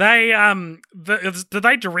 They did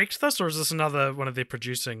they direct this, or is this another one of their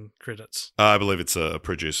producing credits? I believe it's a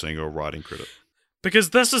producing or writing credit.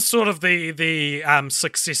 Because this is sort of the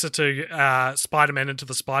successor to Spider-Man Into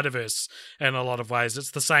the Spider-Verse in a lot of ways.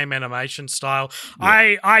 It's the same animation style.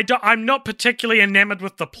 Yeah. I'm not particularly enamored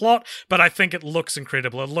with the plot, but I think it looks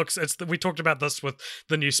incredible. We talked about this with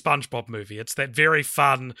the new SpongeBob movie. It's that very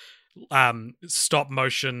fun stop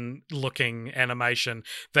motion looking animation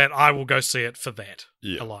that I will go see it for that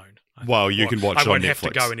alone. Well, you can watch it on Netflix. I won't have to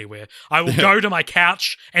go anywhere. I will go to my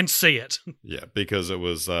couch and see it. Yeah, because it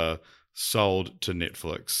was sold to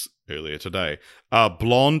Netflix earlier today.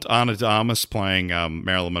 Blonde Ana de Armas playing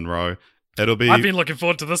Marilyn Monroe. I've been looking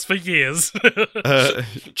forward to this for years.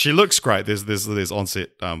 She looks great. There's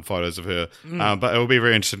on-set photos of her, but it will be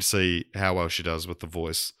very interesting to see how well she does with the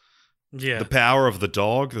voice. Yeah. The Power of the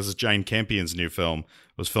Dog. This is Jane Campion's new film.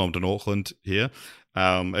 It was filmed in Auckland here.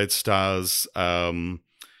 It stars Thomasin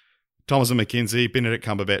McKenzie, Benedict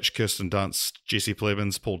Cumberbatch, Kirsten Dunst, Jesse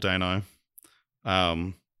Plemons, Paul Dano.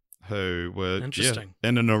 who were Interesting.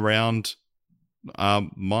 in and around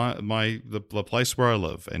the place where I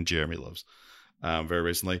live and Jeremy lives. Very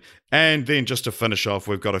recently. And then just to finish off,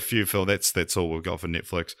 we've got a few films. That's all we've got for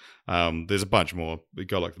Netflix. There's a bunch more. We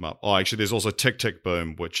go look them up. Oh, actually, there's also Tick Tick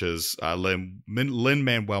Boom, which is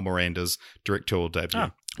Lin-Manuel Miranda's directorial debut. Oh.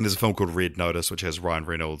 And there's a film called Red Notice, which has Ryan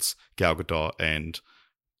Reynolds, Gal Gadot, and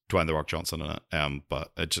Dwayne The Rock Johnson in it.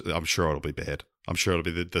 But I'm sure it'll be bad. I'm sure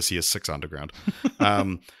it'll be this year's Six Underground.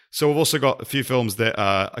 So we've also got a few films that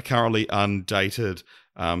are currently undated.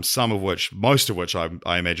 Most of which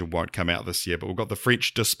I imagine won't come out this year, but we've got The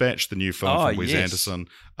French Dispatch, the new film from Wes Anderson.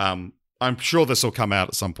 I'm sure this will come out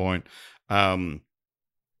at some point.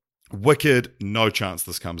 Wicked, no chance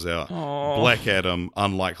this comes out. Aww. Black Adam,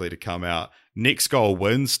 unlikely to come out. Next Goal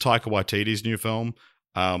Wins, Taika Waititi's new film.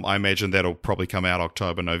 I imagine that'll probably come out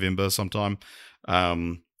October, November sometime.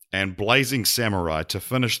 And Blazing Samurai, to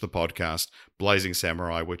finish the podcast, Blazing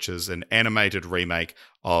Samurai, which is an animated remake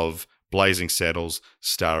of Blazing Saddles,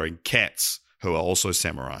 starring cats who are also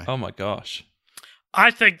samurai. Oh my gosh.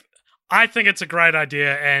 I think it's a great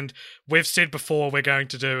idea, and we've said before we're going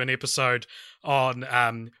to do an episode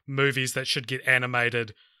on movies that should get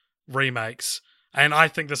animated remakes, and I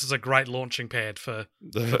think this is a great launching pad for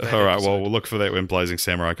that All right, episode. well, we'll look for that when Blazing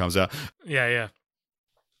Samurai comes out. Yeah.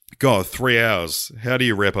 God, 3 hours. How do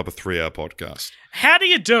you wrap up a 3-hour podcast? How do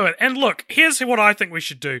you do it? And look, here's what I think we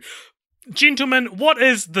should do. Gentlemen, what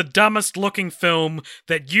is the dumbest looking film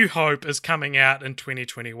that you hope is coming out in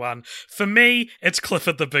 2021? For me, it's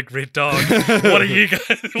Clifford the Big Red Dog. What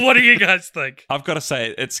do you guys think? I've got to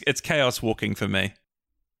say, it's Chaos Walking for me.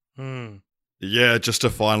 Yeah, just to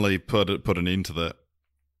finally put an end to that.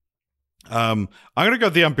 I'm going to go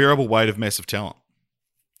The Unbearable Weight of Massive Talent.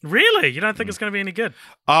 Really? You don't think it's going to be any good?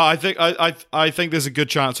 I think there's a good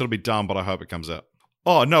chance it'll be dumb, but I hope it comes out.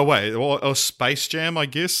 Oh, no way. Or Space Jam, I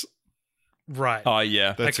guess. Right. Oh,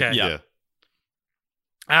 yeah. Okay. Yeah.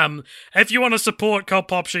 If you want to support Cult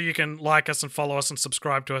Pop Show, you can like us and follow us and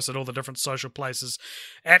subscribe to us at all the different social places.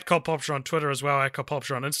 At Cult Pop Show on Twitter as well, at Cult Pop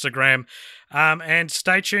Show on Instagram. And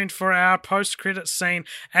stay tuned for our post-credit scene.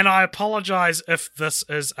 And I apologize if this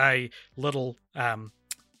is a little...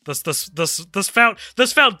 This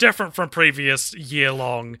felt different from previous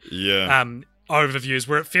year-long overviews,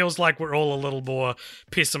 where it feels like we're all a little more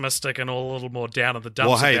pessimistic and all a little more down in the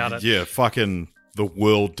dumps about it. Yeah, fucking the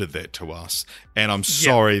world did that to us, and I'm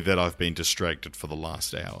sorry that I've been distracted for the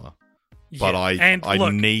last hour. But I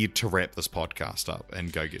need to wrap this podcast up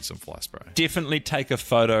and go get some fly spray. Definitely take a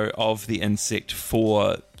photo of the insect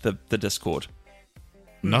for the Discord.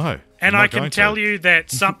 No, and I can tell you that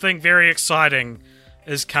something very exciting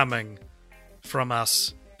is coming from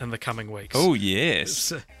us in the coming weeks. Oh,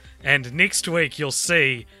 yes. And next week you'll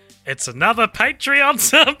see it's another Patreon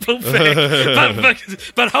sample pack.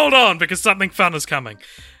 but hold on, because something fun is coming.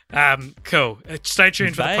 Cool. Stay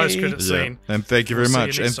tuned for the post-credit scene. And thank you very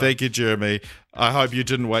much. And thank you, Jeremy. I hope you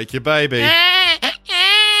didn't wake your baby.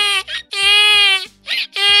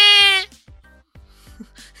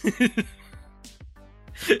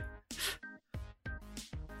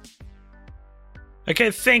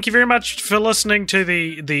 Okay, thank you very much for listening to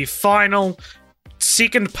the final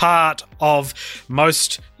second part of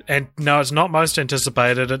it's not most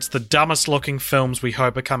anticipated. It's the dumbest looking films we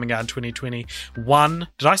hope are coming out in 2021.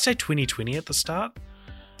 Did I say 2020 at the start?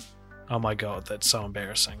 Oh my god, that's so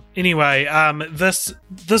embarrassing. Anyway, this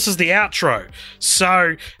is the outro.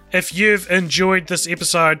 So if you've enjoyed this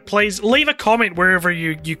episode, please leave a comment wherever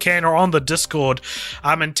you can or on the Discord,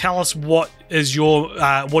 and tell us what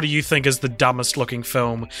do you think is the dumbest looking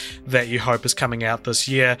film that you hope is coming out this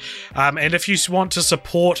year. And if you want to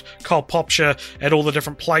support Cult Popture at all the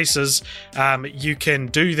different places, you can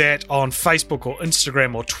do that on Facebook or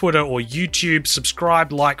Instagram or Twitter or YouTube.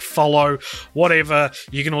 Subscribe, like, follow, whatever.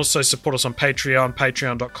 You can also support us on Patreon,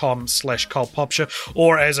 patreon.com/cultpopture,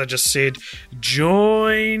 or as I just said,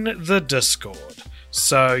 join the Discord.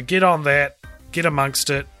 So get on that, get amongst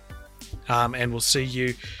it, and we'll see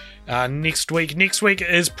you next week. Next week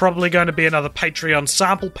is probably going to be another Patreon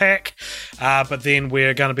sample pack, but then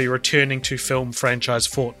we're going to be returning to film franchise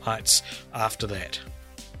fortnights after that.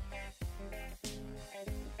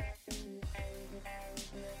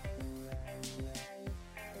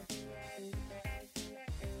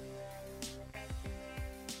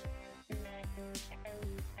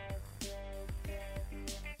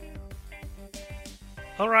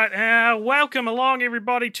 All right, welcome along,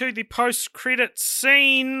 everybody, to the post-credit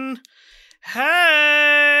scene.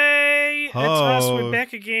 Hey! It's us, we're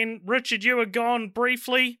back again. Richard, you were gone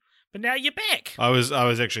briefly, But now you're back. I was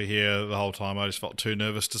actually here the whole time. I just felt too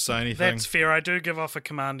nervous to say anything. That's fair. I do give off a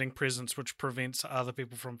commanding presence, which prevents other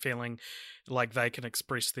people from feeling like they can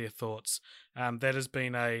express their thoughts. That has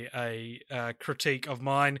been a critique of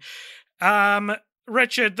mine.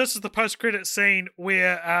 Richard, this is the post-credit scene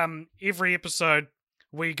where every episode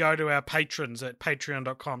we go to our patrons at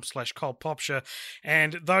patreon.com/cultpopture,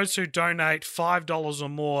 and those who donate $5 or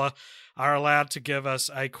more are allowed to give us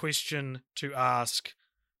a question to ask,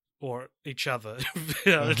 or each other.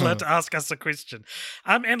 Allowed to ask us a question.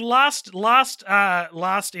 And last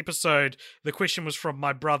episode, the question was from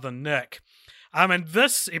my brother Nick. And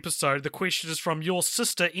this episode, the question is from your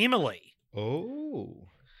sister Emily. Oh.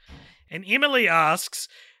 And Emily asks,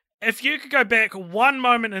 if you could go back one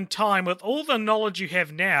moment in time with all the knowledge you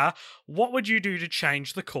have now, what would you do to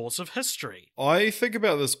change the course of history? I think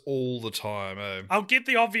about this all the time. I'll get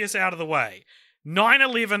the obvious out of the way.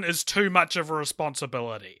 9/11 is too much of a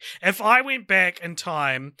responsibility. If I went back in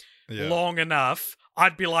time long enough,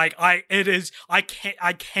 I'd be like, I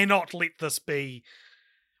cannot let this be.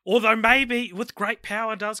 Although maybe with great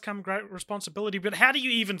power does come great responsibility, but how do you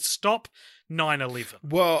even stop 9/11?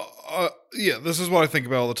 Well, this is what I think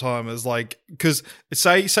about all the time is like, because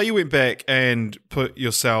say you went back and put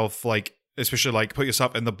yourself especially put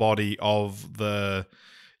yourself in the body of the,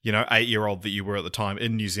 8-year-old that you were at the time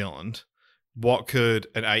in New Zealand. What could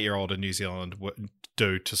an 8-year-old in New Zealand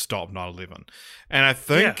do to stop 9/11? And I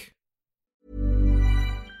think...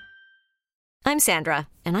 I'm Sandra,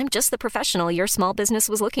 and I'm just the professional your small business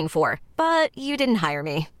was looking for. But you didn't hire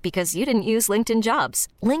me because you didn't use LinkedIn Jobs.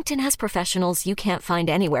 LinkedIn has professionals you can't find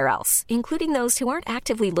anywhere else, including those who aren't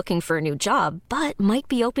actively looking for a new job, but might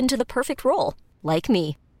be open to the perfect role, like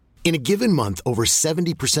me. In a given month, over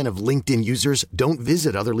 70% of LinkedIn users don't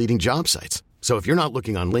visit other leading job sites. So if you're not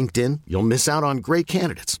looking on LinkedIn, you'll miss out on great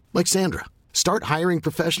candidates like Sandra. Start hiring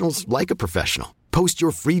professionals like a professional. Post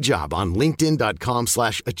your free job on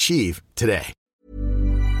linkedin.com/achieve today.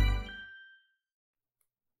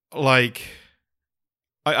 I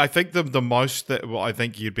think the most that I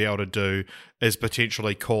think you'd be able to do is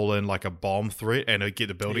potentially call in a bomb threat and get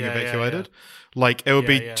the building evacuated. It would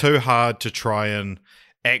be too hard to try and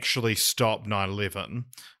actually stop 9/11,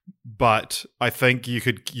 but I think you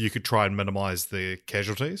could try and minimize the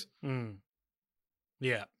casualties.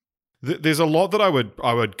 Yeah. There's a lot that I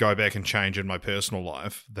would go back and change in my personal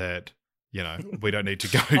life that, we don't need to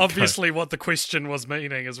go. Obviously what the question was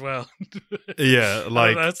meaning as well. Yeah.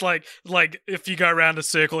 It's like if you go around a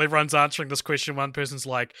circle, everyone's answering this question. One person's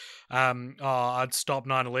like, I'd stop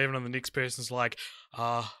 9/11, and the next person's like,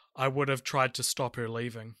 I would have tried to stop her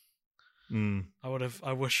leaving.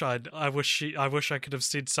 I wish I could have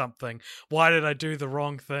said something. Why did I do the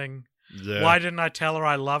wrong thing? Yeah. Why didn't I tell her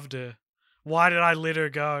I loved her? Why did I let her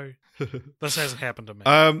go? This hasn't happened to me.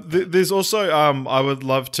 There's also I would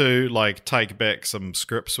love to take back some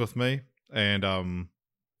scripts with me and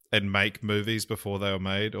make movies before they were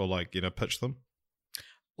made, or pitch them.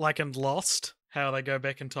 Like in Lost, how they go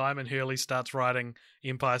back in time and Hurley starts writing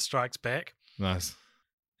Empire Strikes Back. Nice.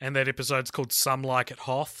 And that episode's called Some Like It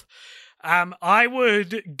Hoth. I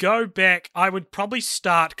would go back. I would probably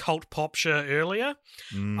start Cult Popture earlier.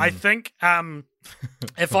 I think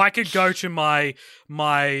if I could go to my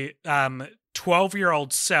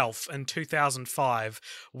 12-year-old self in 2005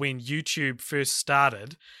 when YouTube first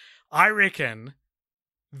started, I reckon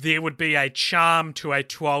there would be a charm to a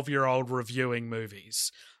 12-year-old reviewing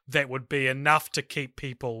movies that would be enough to keep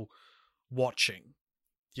people watching.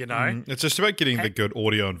 It's just about getting the good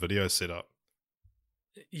audio and video set up.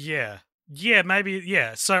 Yeah, maybe,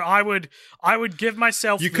 yeah. So I would give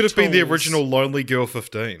myself. You could have been the original Lonely Girl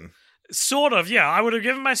 15. Sort of, yeah. I would have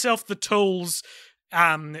given myself the tools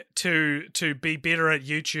to be better at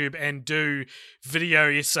YouTube and do video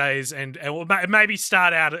essays and maybe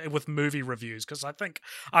start out with movie reviews, because I think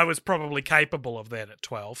I was probably capable of that at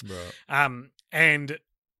 12. Right. And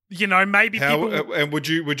maybe people. And would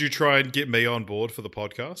you try and get me on board for the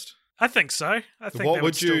podcast? I think so. I think. What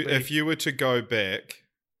would you if you were to go back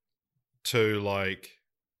to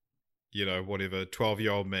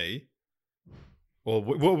 12-year-old me?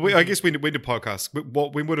 Well, I guess when did podcasts?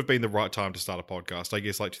 When would have been the right time to start a podcast? I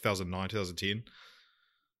guess 2009, 2010.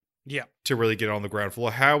 Yeah. To really get on the ground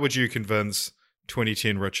floor. How would you convince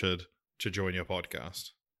 2010 Richard to join your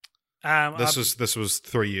podcast? This was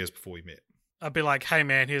 3 years before we met. I'd be like, hey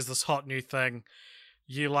man, here's this hot new thing.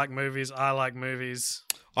 You like movies, I like movies.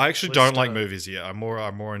 I actually don't like movies yet. I'm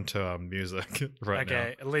more into music right now.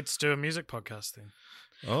 Okay, let's do a music podcast then.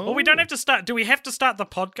 Oh. Well, we don't have to start. Do we have to start the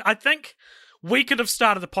podcast? I think we could have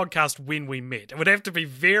started the podcast when we met. It would have to be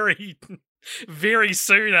very very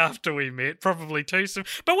soon after we met, probably too soon.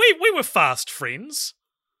 But we were fast friends,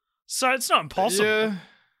 so it's not impossible. Yeah.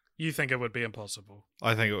 You think it would be impossible?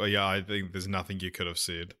 I think there's nothing you could have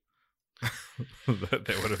said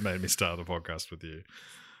that would have made me start the podcast with you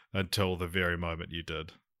until the very moment you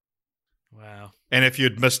did. Wow. And if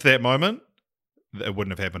you'd missed that moment, it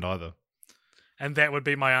wouldn't have happened either. And that would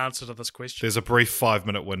be my answer to this question. There's a brief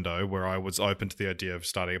 5-minute window where I was open to the idea of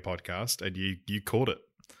starting a podcast, and you caught it.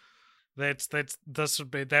 That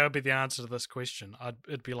would be the answer to this question.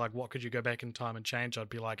 It'd be like, what could you go back in time and change? I'd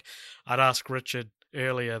be like, I'd ask Richard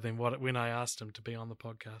earlier than when I asked him to be on the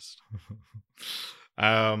podcast.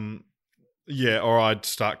 Yeah, or I'd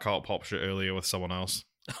start Cult Popture earlier with someone else.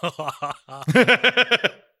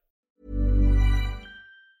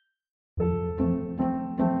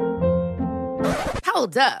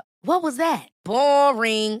 Hold up. What was that?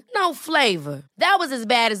 Boring. No flavor. That was as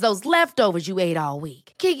bad as those leftovers you ate all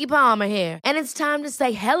week. Keke Palmer here, and it's time to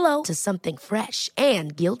say hello to something fresh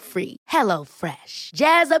and guilt-free. Hello Fresh.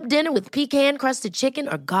 Jazz up dinner with pecan-crusted chicken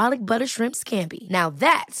or garlic butter shrimp scampi. Now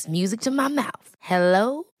that's music to my mouth.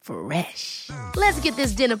 Hello Fresh. Let's get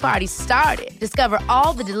this dinner party started. Discover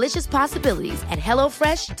all the delicious possibilities at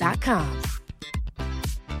HelloFresh.com.